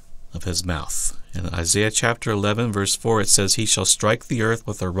breath of His mouth. In Isaiah chapter 11, verse 4, it says, He shall strike the earth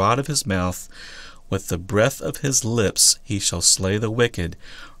with the rod of His mouth, with the breath of His lips He shall slay the wicked.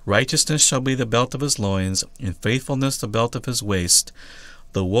 Righteousness shall be the belt of His loins, and faithfulness the belt of His waist.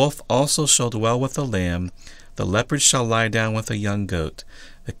 The wolf also shall dwell with the lamb, the leopard shall lie down with the young goat,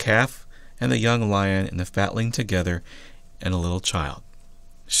 the calf and the young lion and the fatling together, and a little child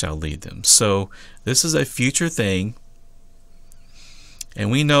shall lead them. So this is a future thing. And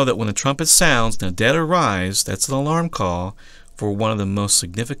we know that when the trumpet sounds and the dead arise, that's an alarm call for one of the most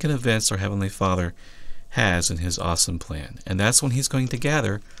significant events our Heavenly Father has in His awesome plan. And that's when He's going to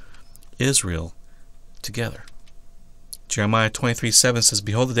gather Israel together. Jeremiah 23:7 says,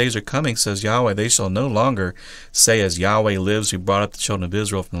 Behold, the days are coming, says Yahweh, they shall no longer say, As Yahweh lives, who brought up the children of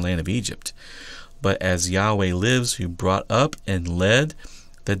Israel from the land of Egypt, but as Yahweh lives, who brought up and led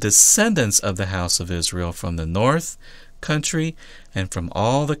the descendants of the house of Israel from the north country and from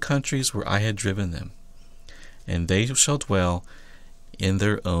all the countries where I had driven them, and they shall dwell in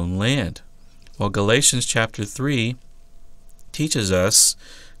their own land. Well, Galatians chapter 3 teaches us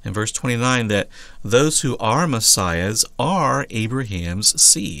in verse 29 that those who are Messiahs are Abraham's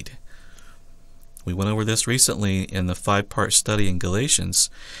seed. We went over this recently in the 5-part study in Galatians.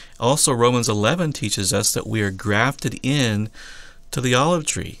 Also, Romans 11 teaches us that we are grafted in to the olive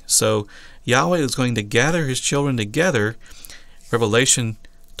tree. So Yahweh is going to gather His children together. Revelation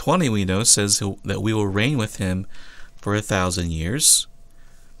 20, we know, says that we will reign with Him for 1,000 years.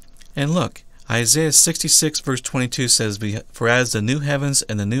 And look, Isaiah 66 verse 22 says, "For as the new heavens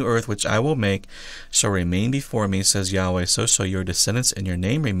and the new earth which I will make shall remain before me, says Yahweh, so shall your descendants and your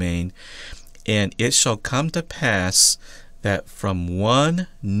name remain. And it shall come to pass that from one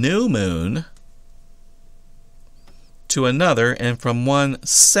new moon to another, and from one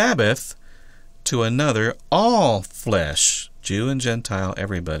Sabbath to another, all flesh," Jew and Gentile,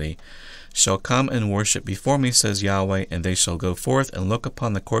 everybody, "shall come and worship before me, says Yahweh, and they shall go forth and look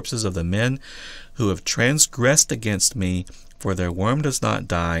upon the corpses of the men who have transgressed against me, for their worm does not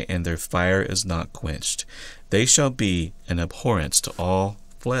die, and their fire is not quenched. They shall be an abhorrence to all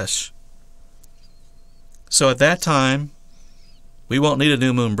flesh." So at that time, we won't need a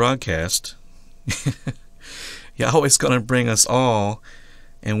new moon broadcast. Yahweh's going to bring us all,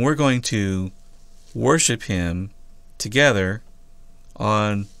 and we're going to worship Him together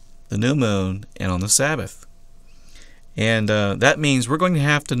on the new moon and on the Sabbath. And that means we're going to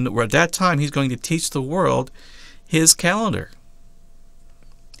have to, at that time, He's going to teach the world His calendar.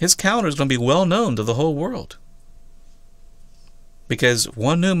 His calendar is going to be well known to the whole world. Because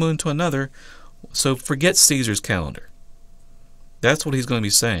one new moon to another, so forget Caesar's calendar. That's what He's going to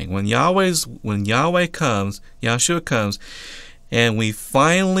be saying. When Yahweh comes, Yahshua comes, and we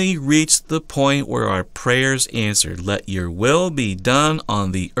finally reach the point where our prayers answered. Let your will be done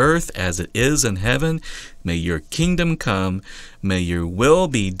on the earth as it is in heaven. May your kingdom come. May your will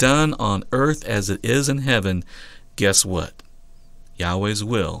be done on earth as it is in heaven. Guess what? Yahweh's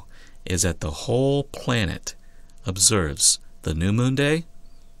will is that the whole planet observes the new moon day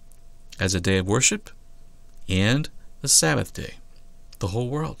as a day of worship and the Sabbath day. The whole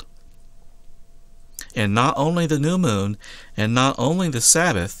world. And not only the new moon and not only the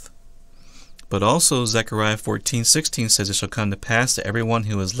Sabbath, but also Zechariah 14:16 says, "It shall come to pass that everyone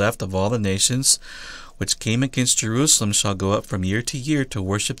who is left of all the nations which came against Jerusalem shall go up from year to year to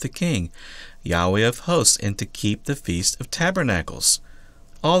worship the King, Yahweh of hosts, and to keep the Feast of Tabernacles."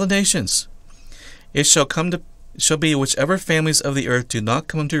 All the nations. "It shall be whichever families of the earth do not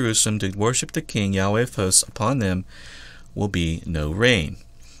come to Jerusalem to worship the King, Yahweh of hosts, upon them will be no rain.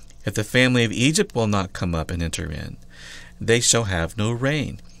 If the family of Egypt will not come up and enter in, they shall have no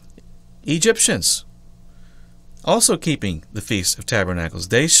rain." Egyptians, also keeping the Feast of Tabernacles,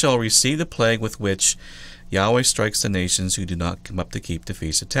 "they shall receive the plague with which Yahweh strikes the nations who do not come up to keep the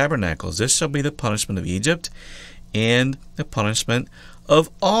Feast of Tabernacles. This shall be the punishment of Egypt and the punishment of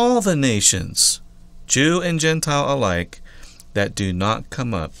all the nations, Jew and Gentile alike, that do not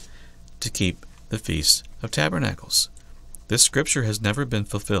come up to keep the Feast of Tabernacles." This scripture has never been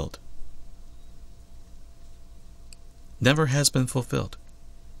fulfilled. Never has been fulfilled.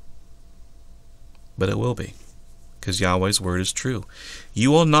 But it will be, because Yahweh's word is true.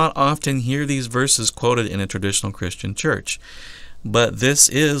 You will not often hear these verses quoted in a traditional Christian church. But this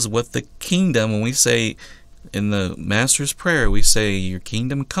is what the kingdom, when we say in the Master's Prayer, we say, "Your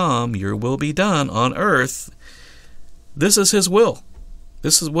kingdom come, your will be done on earth." This is His will.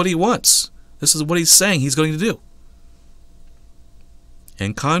 This is what He wants. This is what He's saying He's going to do.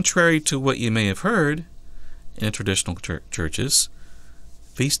 And contrary to what you may have heard in traditional churches,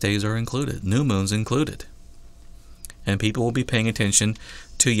 feast days are included, new moons included. And people will be paying attention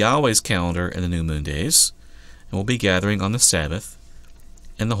to Yahweh's calendar in the new moon days, and will be gathering on the Sabbath,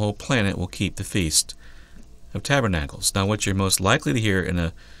 and the whole planet will keep the Feast of Tabernacles. Now, what you're most likely to hear in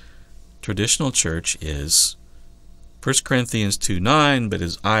a traditional church is 1 Corinthians 2:9, "But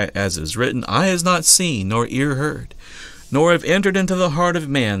as is written, eye has not seen, nor ear heard, nor have entered into the heart of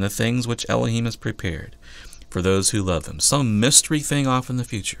man the things which Elohim has prepared for those who love Him." Some mystery thing off in the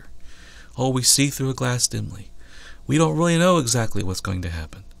future. Oh, we see through a glass dimly. We don't really know exactly what's going to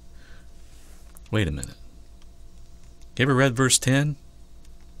happen. Wait a minute. You ever read verse 10?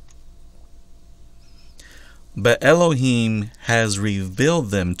 "But Elohim has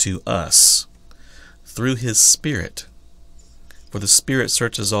revealed them to us through His Spirit. For the Spirit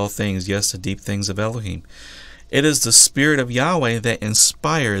searches all things, yes, the deep things of Elohim. It is the Spirit of Yahweh that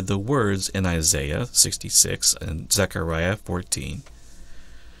inspired the words in Isaiah 66 and Zechariah 14.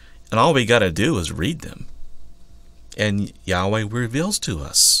 And all we got to do is read them. And Yahweh reveals to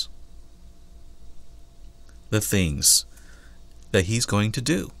us the things that He's going to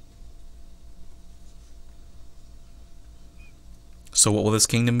do. So what will this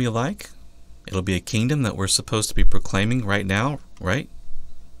kingdom be like? It'll be a kingdom that we're supposed to be proclaiming right now, right?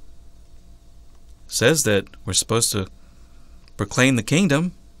 Says that we're supposed to proclaim the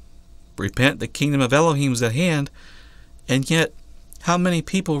kingdom, repent, the kingdom of Elohim is at hand, and yet how many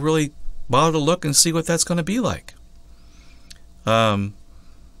people really bother to look and see what that's going to be like?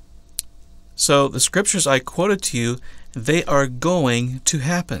 So the scriptures I quoted to you, they are going to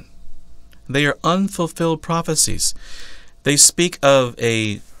happen. They are unfulfilled prophecies. They speak of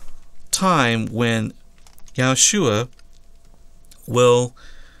a time when Yahushua will,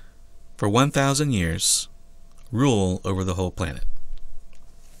 for 1,000 years, rule over the whole planet.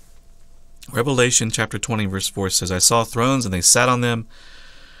 Revelation chapter 20 verse 4 says, I saw thrones and they sat on them,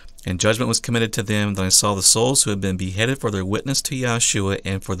 and judgment was committed to them. Then I saw the souls who had been beheaded for their witness to Yahushua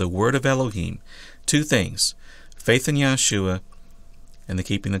and for the word of Elohim. Two things, faith in Yahushua and the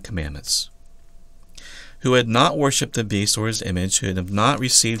keeping the commandments. Who had not worshipped the beast or his image, who had not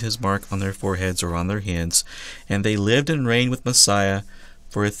received his mark on their foreheads or on their hands, and they lived and reigned with Messiah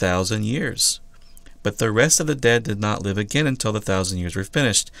for 1,000 years. But the rest of the dead did not live again until the 1,000 years were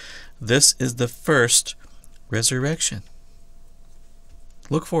finished. This is the first resurrection.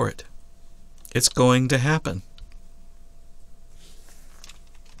 Look for it. It's going to happen.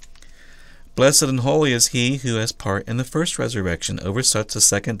 Blessed and holy is he who has part in the first resurrection. Over such the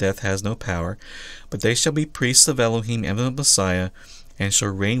second death has no power, but they shall be priests of Elohim and of Messiah, and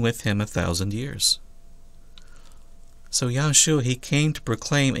shall reign with him 1,000 years. So Yahushua, he came to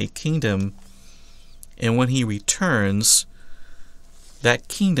proclaim a kingdom, and when he returns, that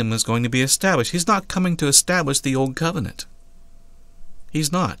kingdom is going to be established. He's not coming to establish the old covenant.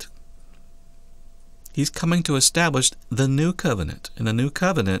 He's not. He's coming to establish the new covenant, and the new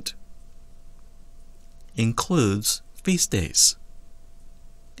covenant includes feast days.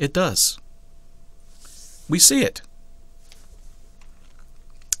 It does. We see it.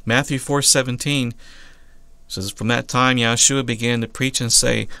 Matthew 4:17 says, from that time Yahshua began to preach and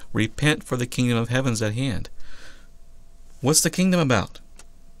say, repent, for the kingdom of heaven is at hand. What's the kingdom about?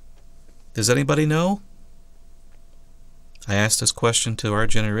 Does anybody know? I asked this question to our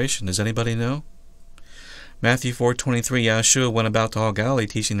generation. Does anybody know? Matthew 4:23, Yahshua went about to all Galilee,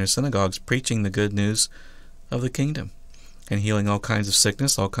 teaching their synagogues, preaching the good news of the kingdom, and healing all kinds of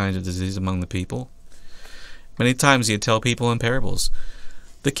sickness, all kinds of disease among the people. Many times he'd tell people in parables,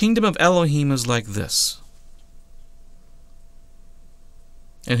 the kingdom of Elohim is like this.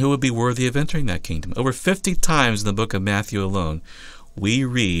 And who would be worthy of entering that kingdom? Over 50 times in the book of Matthew alone, we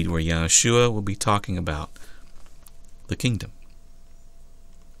read where Yahshua will be talking about the kingdom.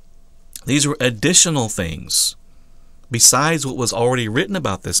 These were additional things besides what was already written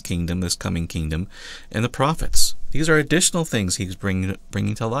about this kingdom, this coming kingdom, in the prophets. These are additional things he's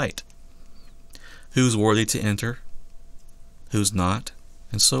bringing to light. Who's worthy to enter, who's not,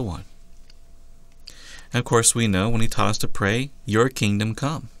 and so on. And of course we know when he taught us to pray, your kingdom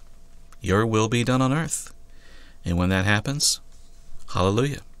come, your will be done on earth. And when that happens,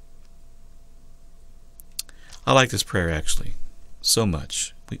 hallelujah. I like this prayer actually so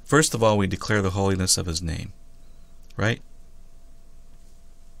much. First of all, we declare the holiness of his name, right?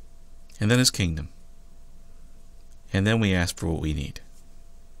 And then his kingdom. And then we ask for what we need.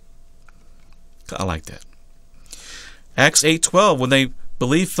 I like that. Acts 8:12, when they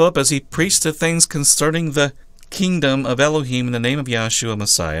believed Philip as he preached the things concerning the kingdom of Elohim in the name of Yahshua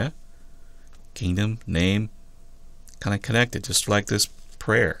Messiah. Kingdom, name, kind of connected, just like this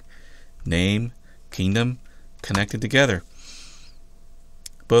prayer. Name, kingdom, connected together.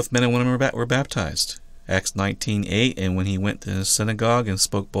 Both men and women were baptized. Acts 19:8, and when he went to the synagogue and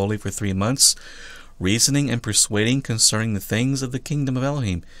spoke boldly for 3 months, reasoning and persuading concerning the things of the kingdom of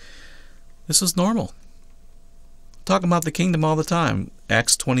Elohim. This is normal. Talking about the kingdom all the time.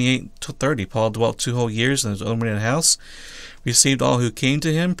 Acts 28:30, Paul dwelt 2 whole years in his own rented house, received all who came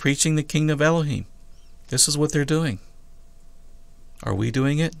to him, preaching the kingdom of Elohim. This is what they're doing. Are we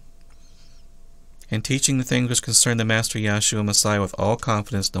doing it? And teaching the things which concern the Master Yahshua Messiah with all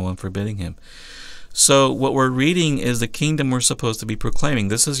confidence, no one forbidding him. So what we're reading is the kingdom we're supposed to be proclaiming.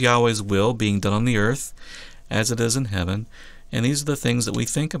 This is Yahweh's will being done on the earth as it is in heaven. And these are the things that we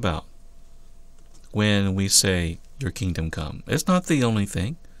think about when we say, your kingdom come. It's not the only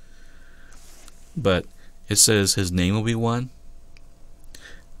thing. But it says his name will be one.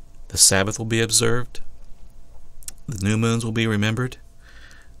 The Sabbath will be observed. The new moons will be remembered.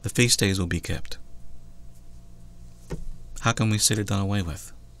 The feast days will be kept. How can we say they're done away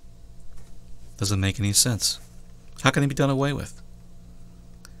with? Doesn't make any sense. How can it be done away with?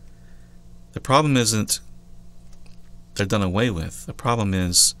 The problem isn't they're done away with. The problem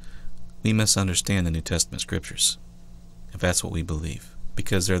is we misunderstand the New Testament scriptures, if that's what we believe,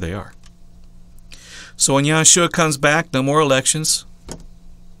 because there they are. So when Yahshua comes back, no more elections.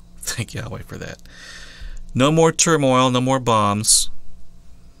 Thank Yahweh for that. No more turmoil, no more bombs.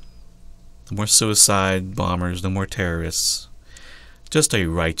 No more suicide bombers, no more terrorists. Just a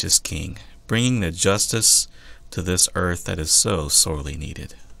righteous king, bringing the justice to this earth that is so sorely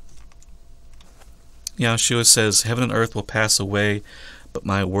needed. Yahshua says, heaven and earth will pass away, but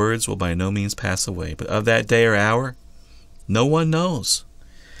my words will by no means pass away. But of that day or hour, no one knows.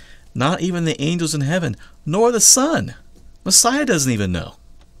 Not even the angels in heaven, nor the Son. Messiah doesn't even know.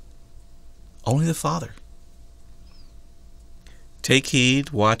 Only the Father. Take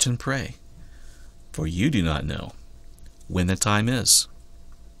heed, watch, and pray, for you do not know when the time is.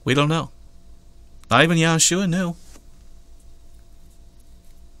 We don't know. Not even Yahshua knew.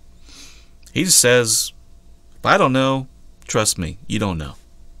 He just says, if I don't know, trust me, you don't know.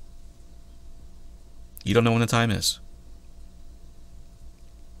 You don't know when the time is.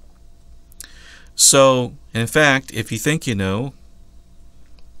 So, in fact, if you think you know,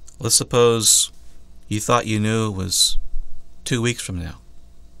 let's suppose you thought you knew it was 2 weeks from now.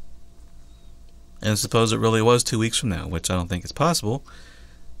 And suppose it really was 2 weeks from now, which I don't think is possible,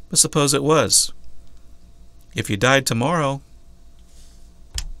 but suppose it was. If you died tomorrow,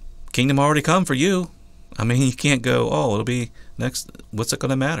 kingdom already come for you. I mean, you can't go, oh, it'll be next, what's it going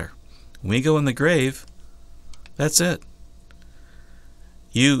to matter? When we go in the grave, that's it.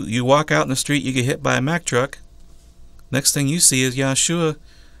 You walk out in the street, you get hit by a Mack truck. Next thing you see is Yahshua,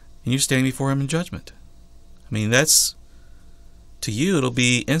 and you're standing before him in judgment. I mean, that's, to you, it'll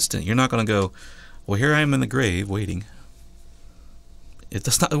be instant. You're not going to go, well, here I am in the grave waiting. It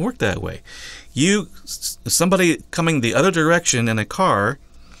does not work that way. Somebody coming the other direction in a car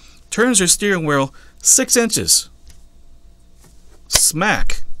turns their steering wheel 6 inches.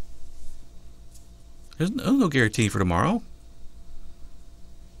 Smack. There's no guarantee for tomorrow.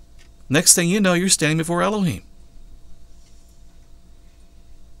 Next thing you know, you're standing before Elohim.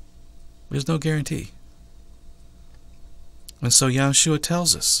 There's no guarantee. And so Yahshua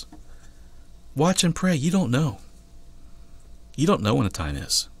tells us, watch and pray. You don't know. You don't know when the time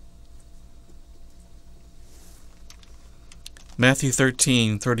is. Matthew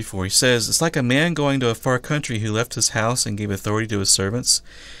 13:34, he says, it's like a man going to a far country who left his house and gave authority to his servants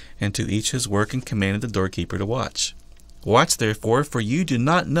and to each his work and commanded the doorkeeper to watch. Watch therefore, for you do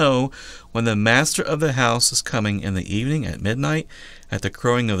not know when the master of the house is coming, in the evening, at midnight, at the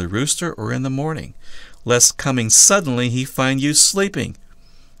crowing of the rooster, or in the morning, lest coming suddenly he find you sleeping.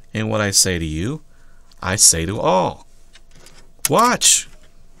 And what I say to you, I say to all. Watch.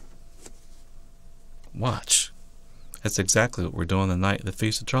 Watch. That's exactly what we're doing the night of the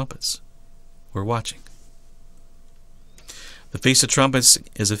Feast of Trumpets. We're watching. The Feast of Trumpets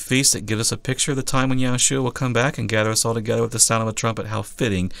is a feast that gives us a picture of the time when Yahshua will come back and gather us all together with the sound of a trumpet. How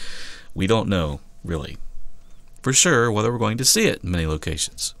fitting. We don't know, really, for sure, whether we're going to see it in many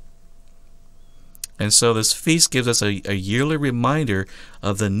locations. And so this feast gives us a yearly reminder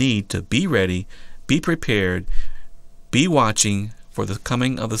of the need to be ready, be prepared, be watching for the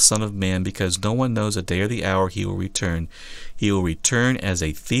coming of the Son of Man, because no one knows the day or the hour he will return. He will return as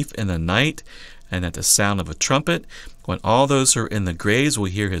a thief in the night, and at the sound of a trumpet, when all those who are in the graves will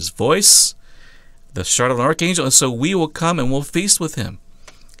hear his voice, the shout of an archangel, and so we will come and will feast with him.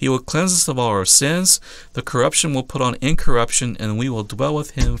 He will cleanse us of all our sins. The corruption will put on incorruption, and we will dwell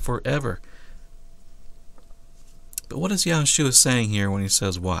with him forever. But what is Yahshua saying here when he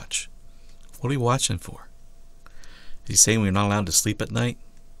says watch? What are we watching for? Is he saying we're not allowed to sleep at night?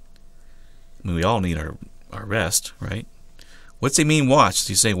 I mean, we all need our rest, right? What's he mean watch? Does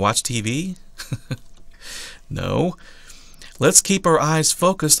he say watch TV? No. Let's keep our eyes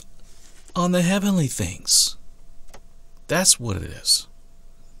focused on the heavenly things. That's what it is.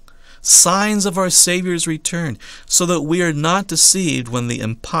 Signs of our Savior's return, so that we are not deceived when the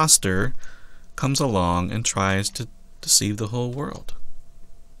impostor comes along and tries to deceive the whole world.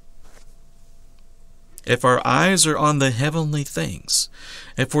 If our eyes are on the heavenly things,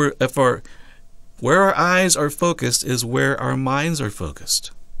 where our eyes are focused is where our minds are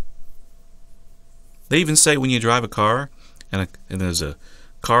focused. They even say when you drive a car and there's a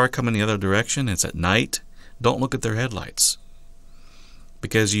car coming the other direction, and it's at night, don't look at their headlights,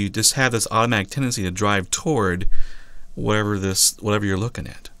 because you just have this automatic tendency to drive toward whatever you're looking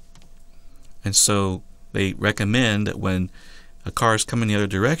at. And so they recommend that when a car is coming the other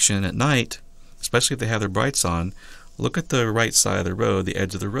direction at night, especially if they have their brights on, look at the right side of the road, the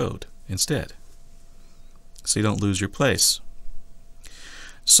edge of the road instead, so you don't lose your place.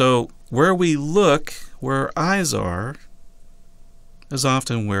 So where we look, where our eyes are, is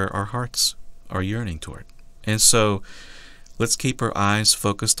often where our hearts are yearning toward. And so let's keep our eyes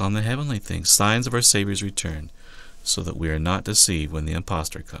focused on the heavenly things, signs of our Savior's return, so that we are not deceived when the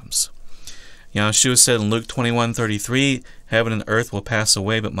impostor comes. Yahshua said in Luke 21:33, heaven and earth will pass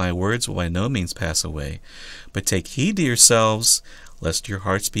away, but my words will by no means pass away. But take heed to yourselves, lest your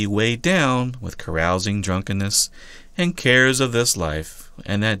hearts be weighed down with carousing, drunkenness, and cares of this life,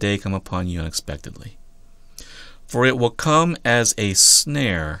 and that day come upon you unexpectedly. For it will come as a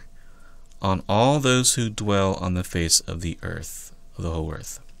snare on all those who dwell on the face of the earth, of the whole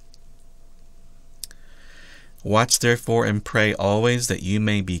earth. Watch therefore and pray always that you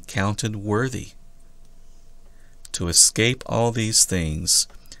may be counted worthy to escape all these things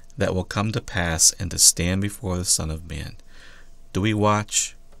that will come to pass and to stand before the Son of Man. Do we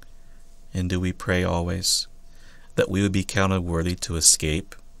watch and do we pray always that we would be counted worthy to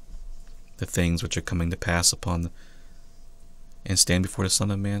escape the things which are coming to pass upon and stand before the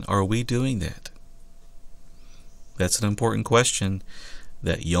Son of Man? Are we doing that? That's an important question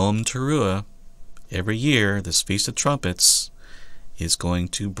that Yom Teruah, every year, this Feast of Trumpets, is going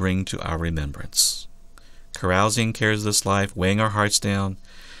to bring to our remembrance. Carousing cares of this life, weighing our hearts down.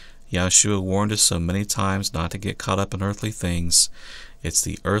 Yahshua warned us so many times not to get caught up in earthly things. It's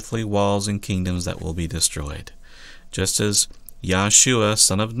the earthly walls and kingdoms that will be destroyed. Just as Yahshua,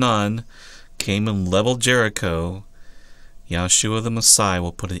 son of Nun, came and leveled Jericho, Yahshua the Messiah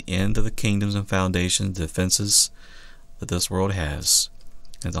will put an end to the kingdoms and foundations, defenses that this world has,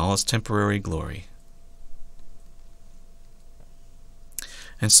 and all its temporary glory.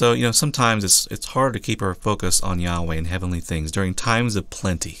 And so, sometimes it's hard to keep our focus on Yahweh and heavenly things during times of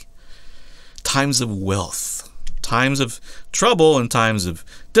plenty, times of wealth, times of trouble, and times of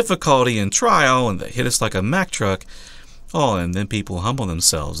difficulty and trial, and that hit us like a Mack truck. Oh, and then people humble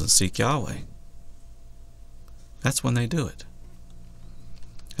themselves and seek Yahweh. That's when they do it.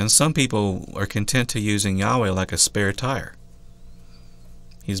 And some people are content to using Yahweh like a spare tire.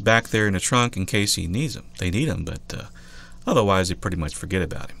 He's back there in the trunk in case he needs him. They need him, but otherwise they pretty much forget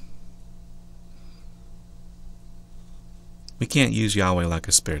about him. We can't use Yahweh like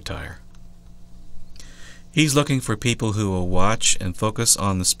a spare tire. He's looking for people who will watch and focus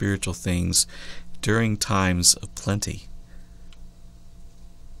on the spiritual things during times of plenty.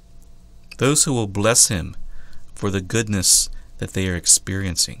 Those who will bless him for the goodness that they are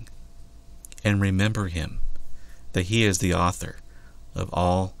experiencing, and remember him, that he is the author of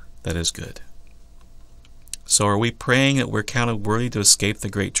all that is good. So are we praying that we're counted worthy to escape the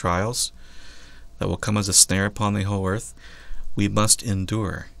great trials that will come as a snare upon the whole earth? We must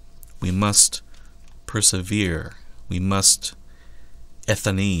endure. We must persevere. We must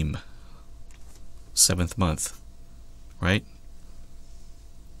ethanim, 7th month, right?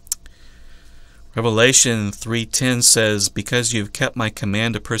 Revelation 3:10 says, because you have kept my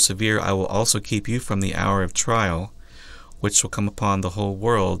command to persevere, I will also keep you from the hour of trial, which will come upon the whole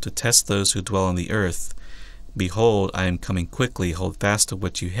world to test those who dwell on the earth. Behold, I am coming quickly. Hold fast to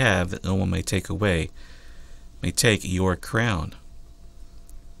what you have, that no one may take your crown.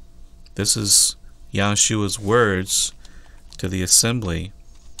 This is Yahshua's words to the assembly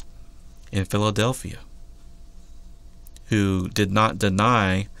in Philadelphia, who did not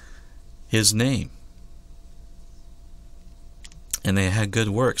deny his name. And they had good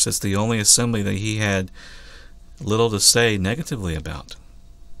works. It's the only assembly that he had little to say negatively about.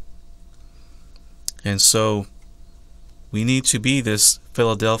 And so we need to be this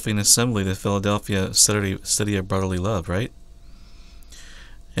Philadelphian assembly, the Philadelphia city of brotherly love, right?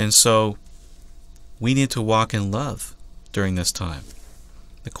 And so we need to walk in love during this time.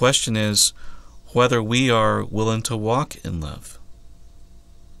 The question is whether we are willing to walk in love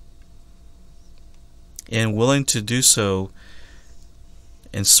and willing to do so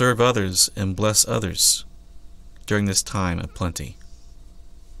and serve others and bless others during this time of plenty.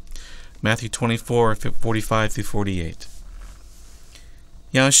 Matthew 24:45-48.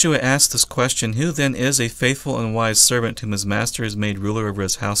 Yahshua asked this question, who then is a faithful and wise servant whom his master has made ruler over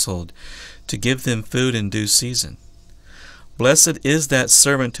his household, to give them food in due season? Blessed is that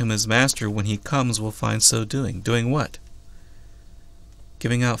servant whom his master, when he comes, will find so doing. Doing what?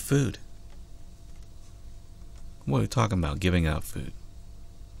 Giving out food. What are we talking about, giving out food?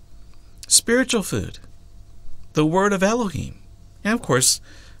 Spiritual food. The word of Elohim. And of course,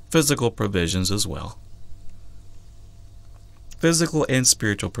 physical provisions as well. Physical and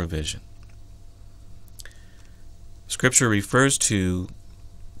spiritual provision. Scripture refers to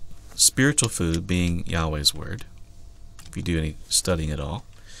spiritual food being Yahweh's word, if you do any studying at all.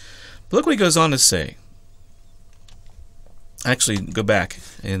 But look what he goes on to say. Actually, go back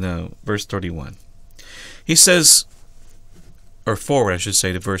in verse 31. He says, or forward I should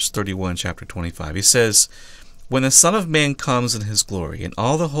say, to verse 31, chapter 25. He says, when the Son of Man comes in his glory, and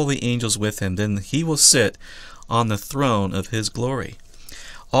all the holy angels with him, then he will sit on the throne of his glory.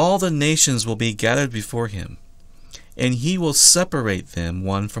 All the nations will be gathered before him, and he will separate them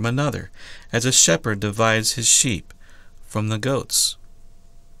one from another, as a shepherd divides his sheep from the goats.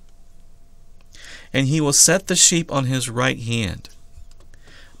 And he will set the sheep on his right hand,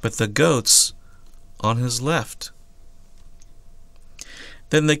 but the goats on his left.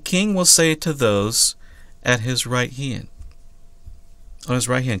 Then the king will say to those at his right hand, on his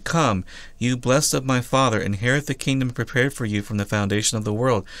right hand, "Come, you blessed of my Father, inherit the kingdom prepared for you from the foundation of the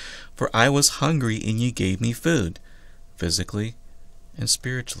world. For I was hungry, and you gave me food," physically and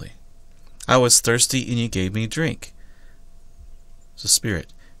spiritually. "I was thirsty, and you gave me drink." It's a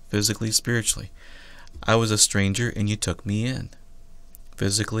spirit, physically, spiritually. "I was a stranger, and you took me in,"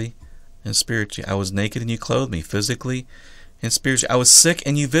 physically and spiritually. "I was naked, and you clothed me," physically and spiritually. "I was sick,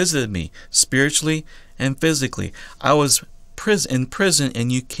 and you visited me," spiritually and physically. "I was in prison,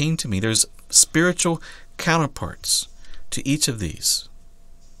 and you came to me." There's spiritual counterparts to each of these,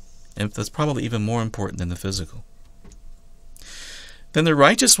 and that's probably even more important than the physical. Then the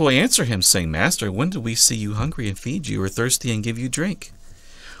righteous will answer him, saying, "Master, when did we see you hungry and feed you, or thirsty and give you drink?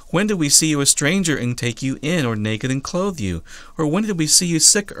 When did we see you a stranger and take you in, or naked and clothe you? Or when did we see you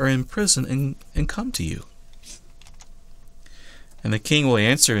sick or in prison and come to you?" And the king will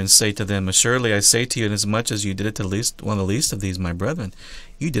answer and say to them, "Assuredly I say to you, inasmuch as you did it to one of the least of these my brethren,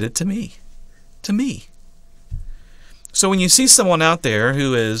 you did it to me." To me. So when you see someone out there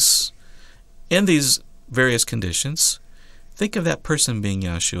who is in these various conditions, think of that person being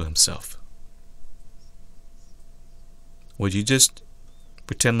Yahshua himself. Would you just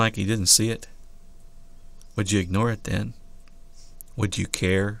pretend like you didn't see it? Would you ignore it then? Would you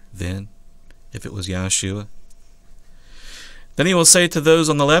care then if it was Yahshua? Then he will say to those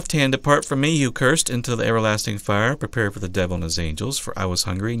on the left hand, "Depart from me, you cursed, into the everlasting fire, prepared for the devil and his angels. For I was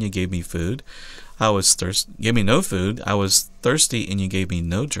hungry, and you gave me food. Gave me no food. I was thirsty, and you gave me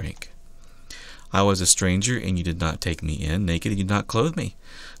no drink. I was a stranger, and you did not take me in. Naked, and you did not clothe me.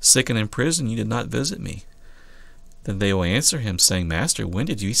 Sick and in prison, you did not visit me." Then they will answer him, saying, "Master, when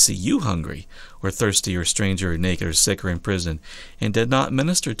did we see you hungry, or thirsty, or stranger, or naked, or sick, or in prison, and did not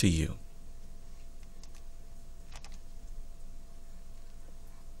minister to you?"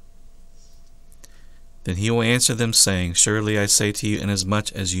 Then he will answer them, saying, "Surely I say to you,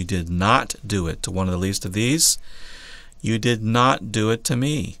 inasmuch as you did not do it to one of the least of these, you did not do it to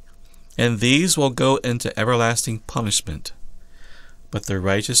me. And these will go into everlasting punishment, but the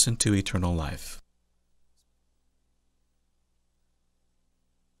righteous into eternal life."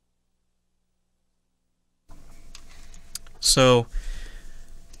 So,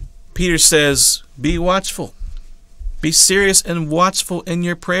 Peter says, be watchful. Be serious and watchful in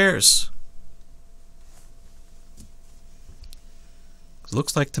your prayers. It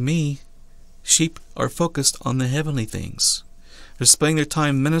looks like to me, sheep are focused on the heavenly things. They're spending their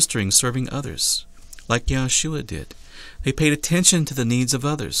time ministering, serving others, like Yahshua did. They paid attention to the needs of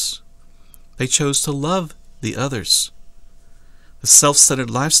others. They chose to love the others. The self-centered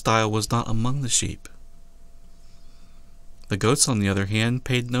lifestyle was not among the sheep. The goats, on the other hand,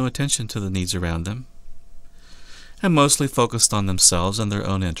 paid no attention to the needs around them, and mostly focused on themselves and their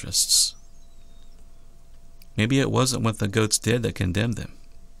own interests. Maybe it wasn't what the goats did that condemned them.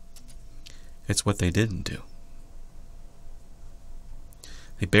 It's what they didn't do.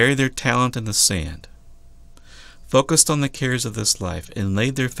 They buried their talent in the sand, focused on the cares of this life, and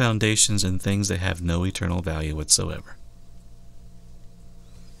laid their foundations in things that have no eternal value whatsoever.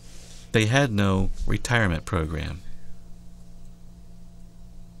 They had no retirement program.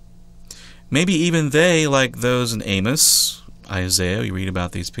 Maybe even they, like those in Amos, Isaiah, you read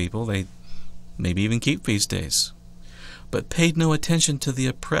about these people, they maybe even keep feast days, but paid no attention to the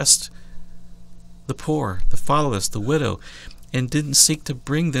oppressed, the poor, the fatherless, the widow, and didn't seek to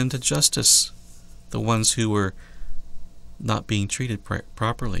bring them to justice, the ones who were not being treated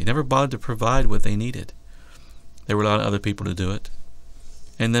properly, never bothered to provide what they needed. They relied on other people to do it,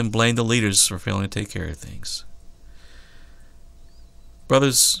 and then blamed the leaders for failing to take care of things.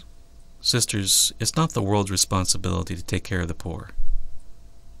 Brothers, sisters, it's not the world's responsibility to take care of the poor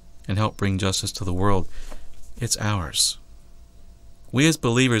and help bring justice to the world. It's ours. We as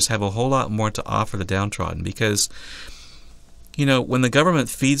believers have a whole lot more to offer the downtrodden because, when the government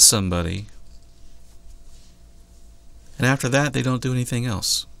feeds somebody, and after that they don't do anything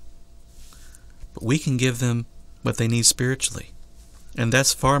else. But we can give them what they need spiritually. And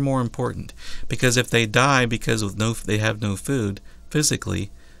that's far more important, because if they die because they have no food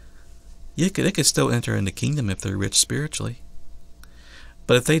physically, they could still enter into the kingdom if they're rich spiritually.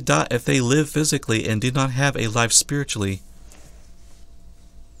 But if they live physically and do not have a life spiritually,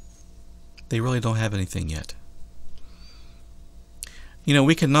 they really don't have anything yet.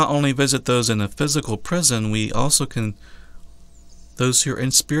 We can not only visit those in a physical prison, we also can, those who are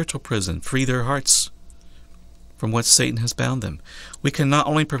in spiritual prison, free their hearts from what Satan has bound them. We can not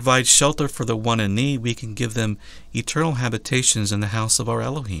only provide shelter for the one in need, we can give them eternal habitations in the house of our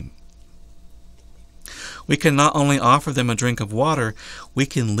Elohim. We can not only offer them a drink of water, we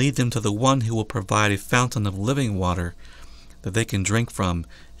can lead them to the one who will provide a fountain of living water that they can drink from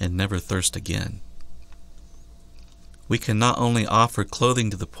and never thirst again. We can not only offer clothing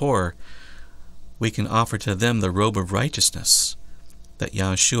to the poor, we can offer to them the robe of righteousness that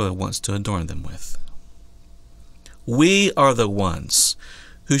Yahshua wants to adorn them with. We are the ones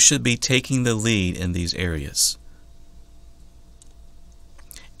who should be taking the lead in these areas.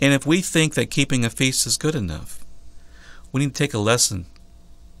 And if we think that keeping a feast is good enough, we need to take a lesson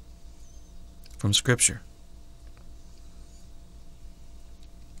from Scripture.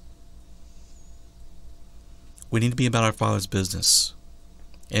 We need to be about our Father's business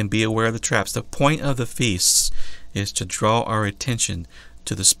and be aware of the traps. The point of the feasts is to draw our attention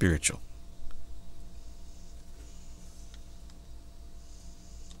to the spiritual.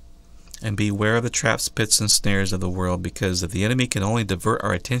 And beware of the traps, pits, and snares of the world, because if the enemy can only divert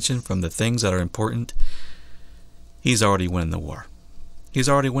our attention from the things that are important, he's already winning the war. He's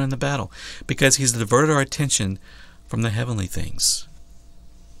already winning the battle, because he's diverted our attention from the heavenly things.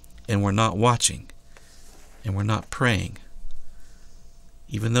 And we're not watching, and we're not praying,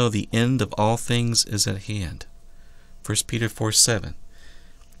 even though the end of all things is at hand. 1 Peter 4:7.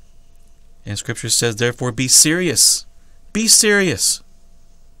 And Scripture says, therefore be serious. Be serious.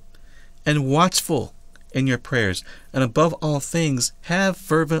 And watchful in your prayers, and above all things, have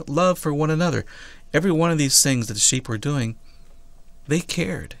fervent love for one another. Every one of these things that the sheep were doing, they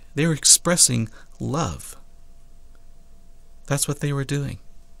cared. They were expressing love. That's what they were doing.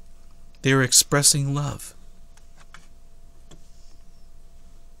 They were expressing love.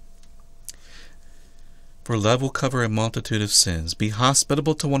 For love will cover a multitude of sins. Be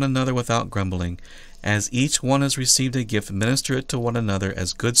hospitable to one another without grumbling. As each one has received a gift, minister it to one another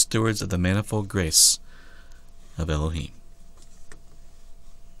as good stewards of the manifold grace of Elohim.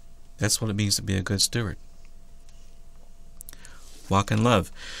 That's what it means to be a good steward. Walk in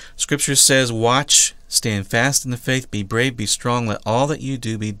love. Scripture says, watch, stand fast in the faith, be brave, be strong, let all that you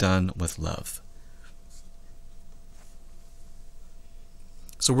do be done with love.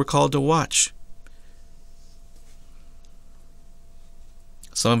 So we're called to watch.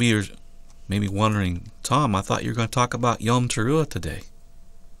 Some of you are maybe wondering, Tom, I thought you were going to talk about Yom Teruah today.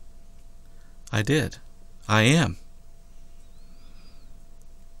 I did. I am.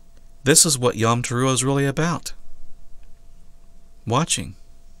 This is what Yom Teruah is really about. Watching.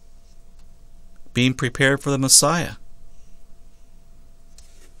 Being prepared for the Messiah.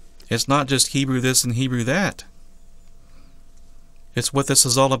 It's not just Hebrew this and Hebrew that. It's what this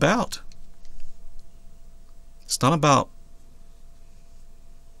is all about. It's not about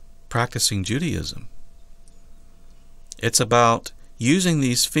practicing Judaism. It's about using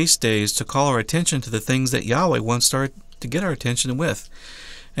these feast days to call our attention to the things that Yahweh wants to get our attention with.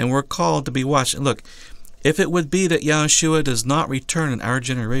 And we're called to be watched. Look, if it would be that Yahshua does not return in our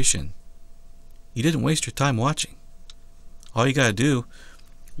generation, you didn't waste your time watching. All you got to do,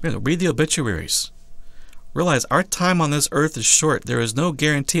 read the obituaries. Realize our time on this earth is short. There is no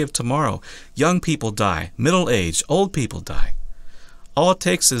guarantee of tomorrow. Young people die. Middle-aged, old people die. All it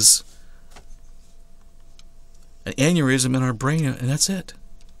takes is an aneurysm in our brain, and that's it.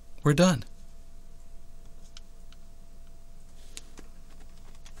 We're done.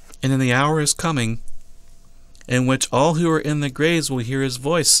 And then the hour is coming in which all who are in the graves will hear his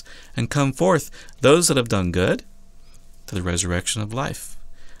voice and come forth, those that have done good to the resurrection of life,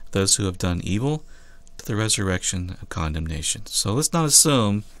 those who have done evil to the resurrection of condemnation. So let's not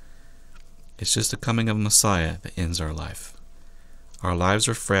assume it's just the coming of Messiah that ends our life. Our lives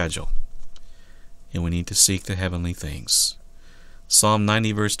are fragile, and we need to seek the heavenly things. Psalm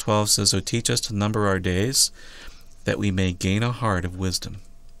 90 verse 12 says, "O teach us to number our days, that we may gain a heart of wisdom."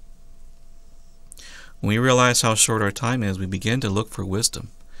 When we realize how short our time is, we begin to look for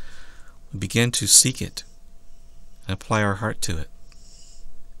wisdom. We begin to seek it and apply our heart to it.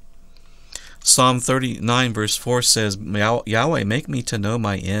 Psalm 39 verse 4 says, "Yahweh, make me to know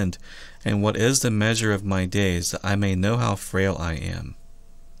my end, and what is the measure of my days, that I may know how frail I am.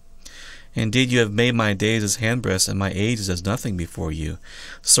 Indeed, you have made my days as handbreadths, and my age is as nothing before you.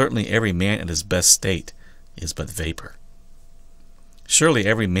 Certainly every man in his best state is but vapor. Surely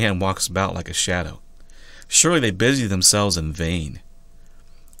every man walks about like a shadow. Surely they busy themselves in vain.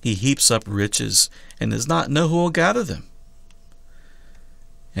 He heaps up riches, and does not know who will gather them.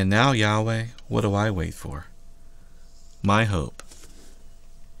 And now, Yahweh, what do I wait for? My hope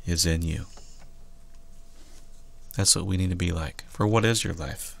is in you." That's what we need to be like. For what is your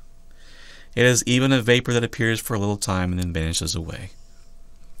life? It is even a vapor that appears for a little time and then vanishes away.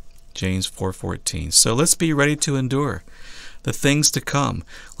 James 4:14. So let's be ready to endure. the things to come.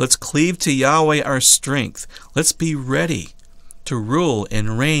 Let's cleave to Yahweh our strength. Let's be ready to rule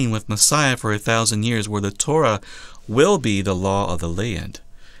and reign with Messiah for 1,000 years, where the Torah will be the law of the land,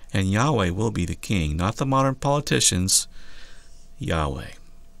 and Yahweh will be the king, not the modern politicians, Yahweh.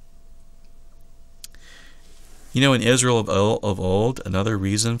 You know, in Israel of old, another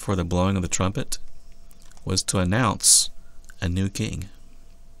reason for the blowing of the trumpet was to announce a new king.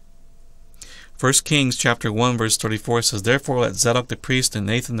 1 Kings chapter 1 verse 34 says, "Therefore let Zadok the priest and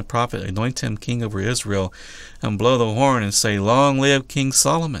Nathan the prophet anoint him king over Israel, and blow the horn and say, Long live King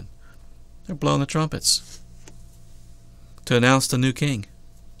Solomon." They're blowing the trumpets to announce the new king.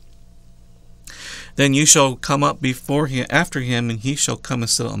 "Then you shall come up before him, after him, and he shall come and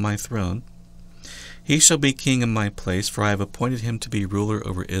sit on my throne. He shall be king in my place, for I have appointed him to be ruler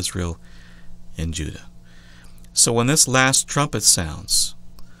over Israel and Judah." So when this last trumpet sounds,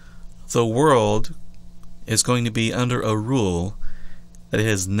 the world is going to be under a rule that it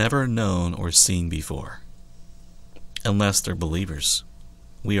has never known or seen before, unless they're believers.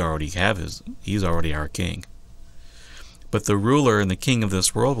 We already have he's already our king. But the ruler and the king of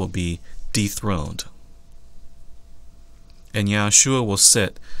this world will be dethroned, and Yahshua will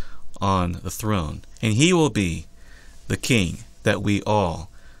sit on the throne, and he will be the king that we all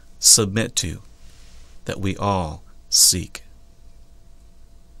submit to, that we all seek.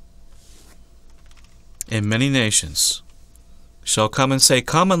 And many nations shall come and say,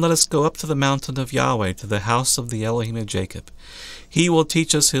 Come and let us go up to the mountain of Yahweh, to the house of the Elohim of Jacob. He will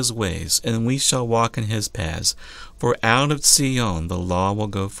teach us his ways, and we shall walk in his paths. For out of Zion the law will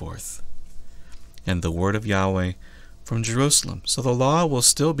go forth, and the word of Yahweh from Jerusalem. So the law will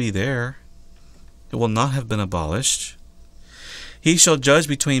still be there. It will not have been abolished. He shall judge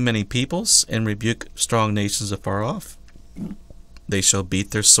between many peoples, and rebuke strong nations afar off. They shall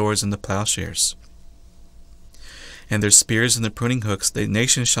beat their swords into plowshares, and their spears in the pruning hooks. The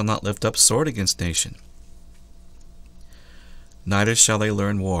nation shall not lift up sword against nation, neither shall they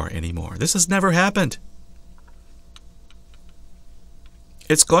learn war any more. This has never happened.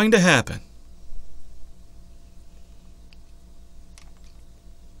 It's going to happen.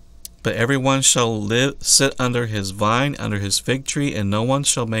 But everyone shall sit under his vine, under his fig tree, and no one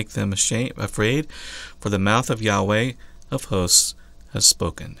shall make them afraid, for the mouth of Yahweh of hosts has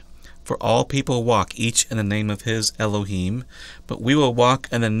spoken. For all people walk each in the name of his Elohim, but we will walk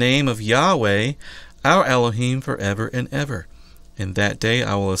in the name of Yahweh, our Elohim, forever and ever. In that day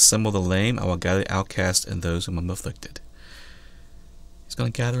I will assemble the lame, I will gather the outcast and those whom I am afflicted. He's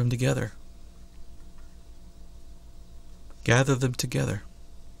going to gather them together. Gather them together.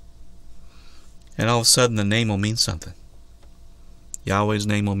 And all of a sudden the name will mean something. Yahweh's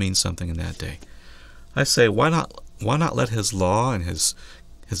name will mean something in that day. I say, why not let his law and his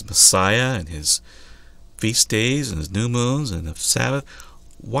Messiah and his feast days and his new moons and the Sabbath,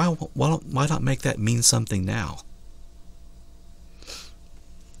 why not make that mean something now?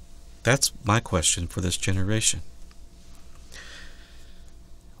 That's my question for this generation.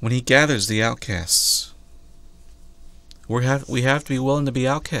 When he gathers the outcasts, we have to be willing to be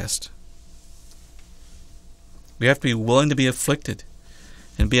outcast. We have to be willing to be afflicted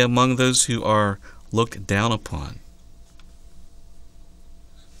and be among those who are looked down upon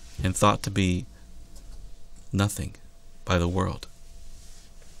and thought to be nothing by the world.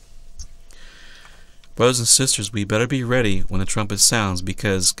 Brothers and sisters, we better be ready when the trumpet sounds,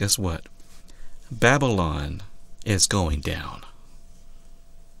 because guess what? Babylon is going down.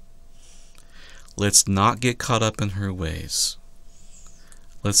 Let's not get caught up in her ways.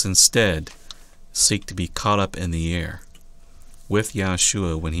 Let's instead seek to be caught up in the air with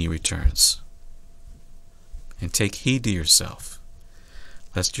Yahshua when he returns. And take heed to yourself,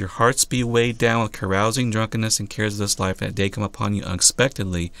 lest your hearts be weighed down with carousing, drunkenness, and cares of this life, and that day come upon you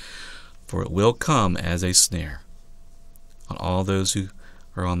unexpectedly, for it will come as a snare on all those who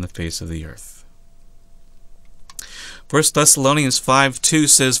are on the face of the earth. 1 Thessalonians 5:2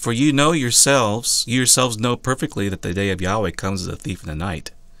 says, For you yourselves know perfectly that the day of Yahweh comes as a thief in the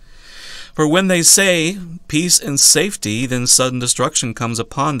night. For when they say peace and safety, then sudden destruction comes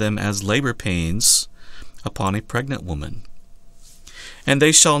upon them as labor pains upon a pregnant woman. And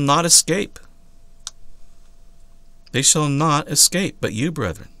they shall not escape. They shall not escape. But you,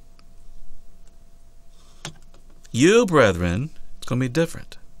 brethren, it's going to be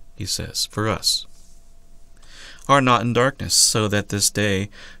different, he says, for us, are not in darkness, so that this day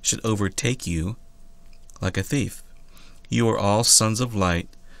should overtake you like a thief. You are all sons of light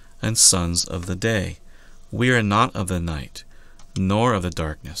and sons of the day. We are not of the night, nor of the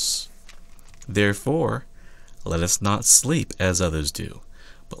darkness. Therefore, let us not sleep as others do,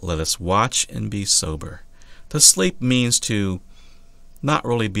 but let us watch and be sober. To sleep means to not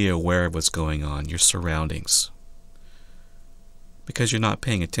really be aware of what's going on, your surroundings, because you're not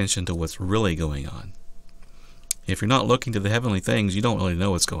paying attention to what's really going on. If you're not looking to the heavenly things, you don't really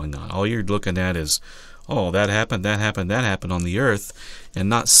know what's going on. All you're looking at is, oh, that happened, that happened, that happened on the earth, and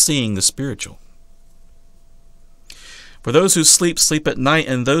not seeing the spiritual. For those who sleep, sleep at night,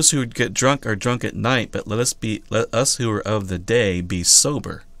 and those who get drunk are drunk at night. But let us who are of the day be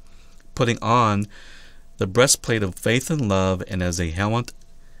sober, putting on the breastplate of faith and love, and as a helmet,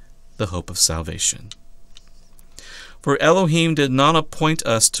 the hope of salvation. For Elohim did not appoint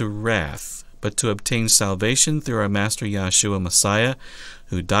us to wrath, but to obtain salvation through our Master Yahshua Messiah,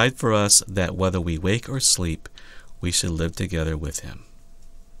 who died for us, that whether we wake or sleep, we should live together with him.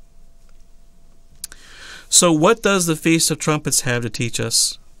 So what does the Feast of Trumpets have to teach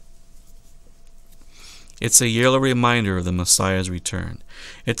us? It's a yearly reminder of the Messiah's return.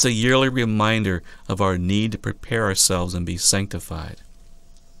 It's a yearly reminder of our need to prepare ourselves and be sanctified,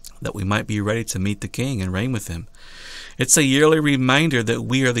 that we might be ready to meet the King and reign with him. It's a yearly reminder that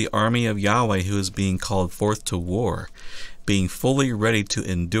we are the army of Yahweh who is being called forth to war, being fully ready to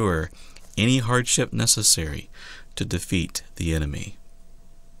endure any hardship necessary to defeat the enemy.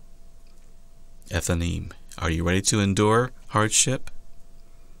 Ethanim, are you ready to endure hardship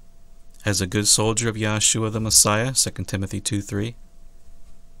as a good soldier of Yahshua the Messiah? 2 Timothy 2:3.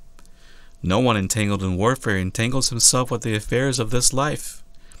 No one entangled in warfare entangles himself with the affairs of this life,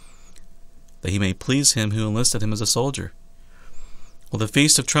 that he may please him who enlisted him as a soldier. Well, the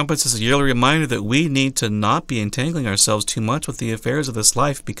Feast of Trumpets is a yearly reminder that we need to not be entangling ourselves too much with the affairs of this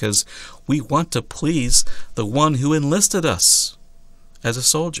life, because we want to please the one who enlisted us as a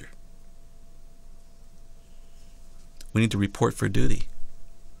soldier. We need to report for duty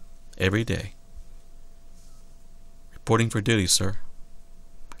every day. Reporting for duty, sir.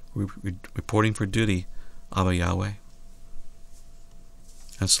 Reporting for duty, Abba Yahweh.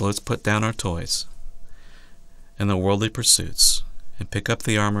 And so let's put down our toys and the worldly pursuits and pick up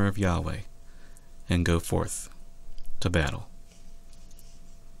the armor of Yahweh and go forth to battle.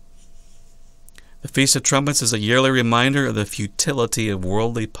 The Feast of Trumpets is a yearly reminder of the futility of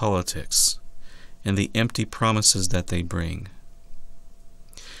worldly politics and the empty promises that they bring.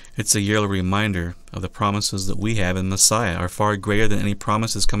 It's a yearly reminder of the promises that we have in Messiah are far greater than any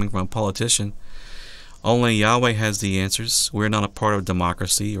promises coming from a politician. Only Yahweh has the answers. We're not a part of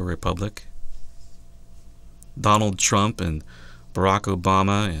democracy or republic. Donald Trump and Barack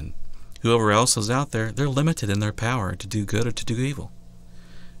Obama and whoever else is out there, they're limited in their power to do good or to do evil.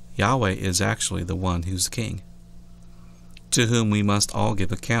 Yahweh is actually the one who's king, to whom we must all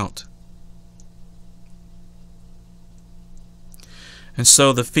give account. And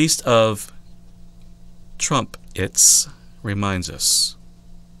so the Feast of Trumpets reminds us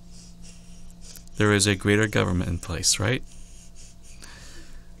there is a greater government in place, right?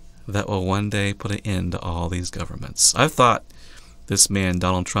 That will one day put an end to all these governments. I've thought this man,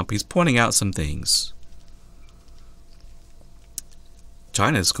 Donald Trump, he's pointing out some things.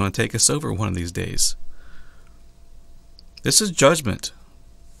 China is going to take us over one of these days. This is judgment.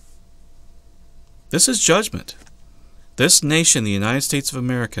 This is judgment. This nation, the United States of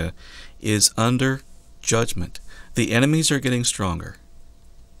America, is under judgment. The enemies are getting stronger,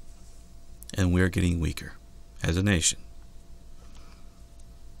 and we're getting weaker as a nation.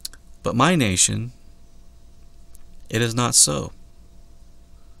 But my nation, it is not so.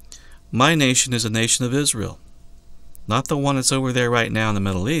 My nation is a nation of Israel, not the one that's over there right now in the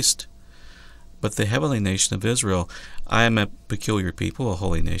Middle East, but the heavenly nation of Israel. I am a peculiar people, a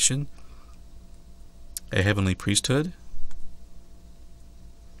holy nation, a heavenly priesthood,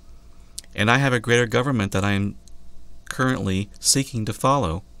 and I have a greater government that I am currently seeking to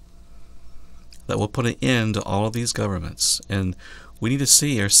follow that will put an end to all of these governments. And we need to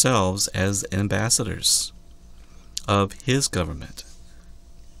see ourselves as ambassadors of His government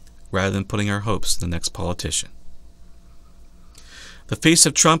rather than putting our hopes in the next politician. The Feast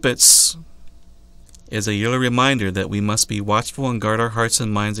of Trumpets is a yearly reminder that we must be watchful and guard our hearts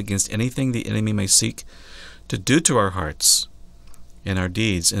and minds against anything the enemy may seek to do to our hearts and our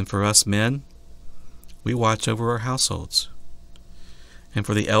deeds. And for us men, we watch over our households. And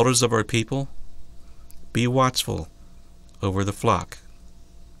for the elders of our people, be watchful over the flock,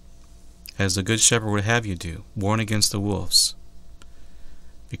 as the Good Shepherd would have you do, warn against the wolves.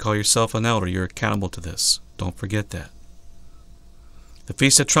 If you call yourself an elder, you're accountable to this. Don't forget that. The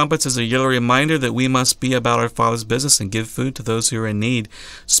Feast of Trumpets is a yearly reminder that we must be about our Father's business and give food to those who are in need,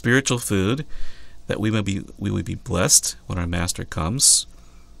 spiritual food, that we would be blessed when our Master comes,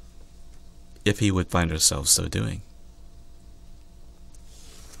 if He would find ourselves so doing.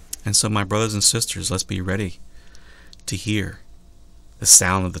 And so, my brothers and sisters, let's be ready to hear the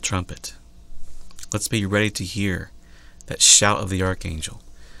sound of the trumpet. Let's be ready to hear that shout of the archangel,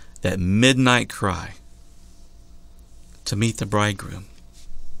 that midnight cry to meet the bridegroom.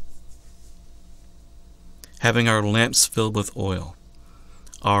 Having our lamps filled with oil,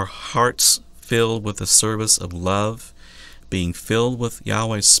 our hearts filled with the service of love, being filled with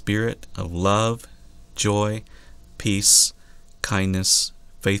Yahweh's spirit of love, joy, peace, kindness,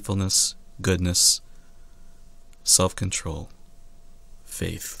 faithfulness, goodness, self-control,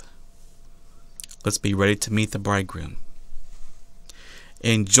 faith. Let's be ready to meet the bridegroom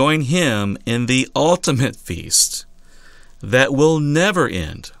and join him in the ultimate feast that will never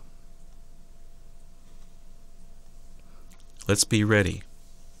end. Let's be ready.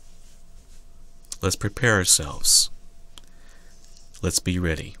 Let's prepare ourselves. Let's be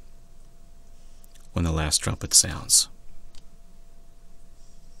ready when the last trumpet sounds.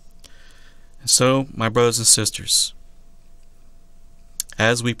 And so, my brothers and sisters,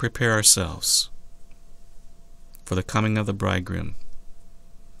 as we prepare ourselves for the coming of the bridegroom,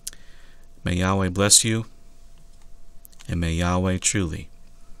 may Yahweh bless you, and may Yahweh truly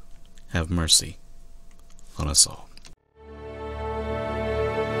have mercy on us all.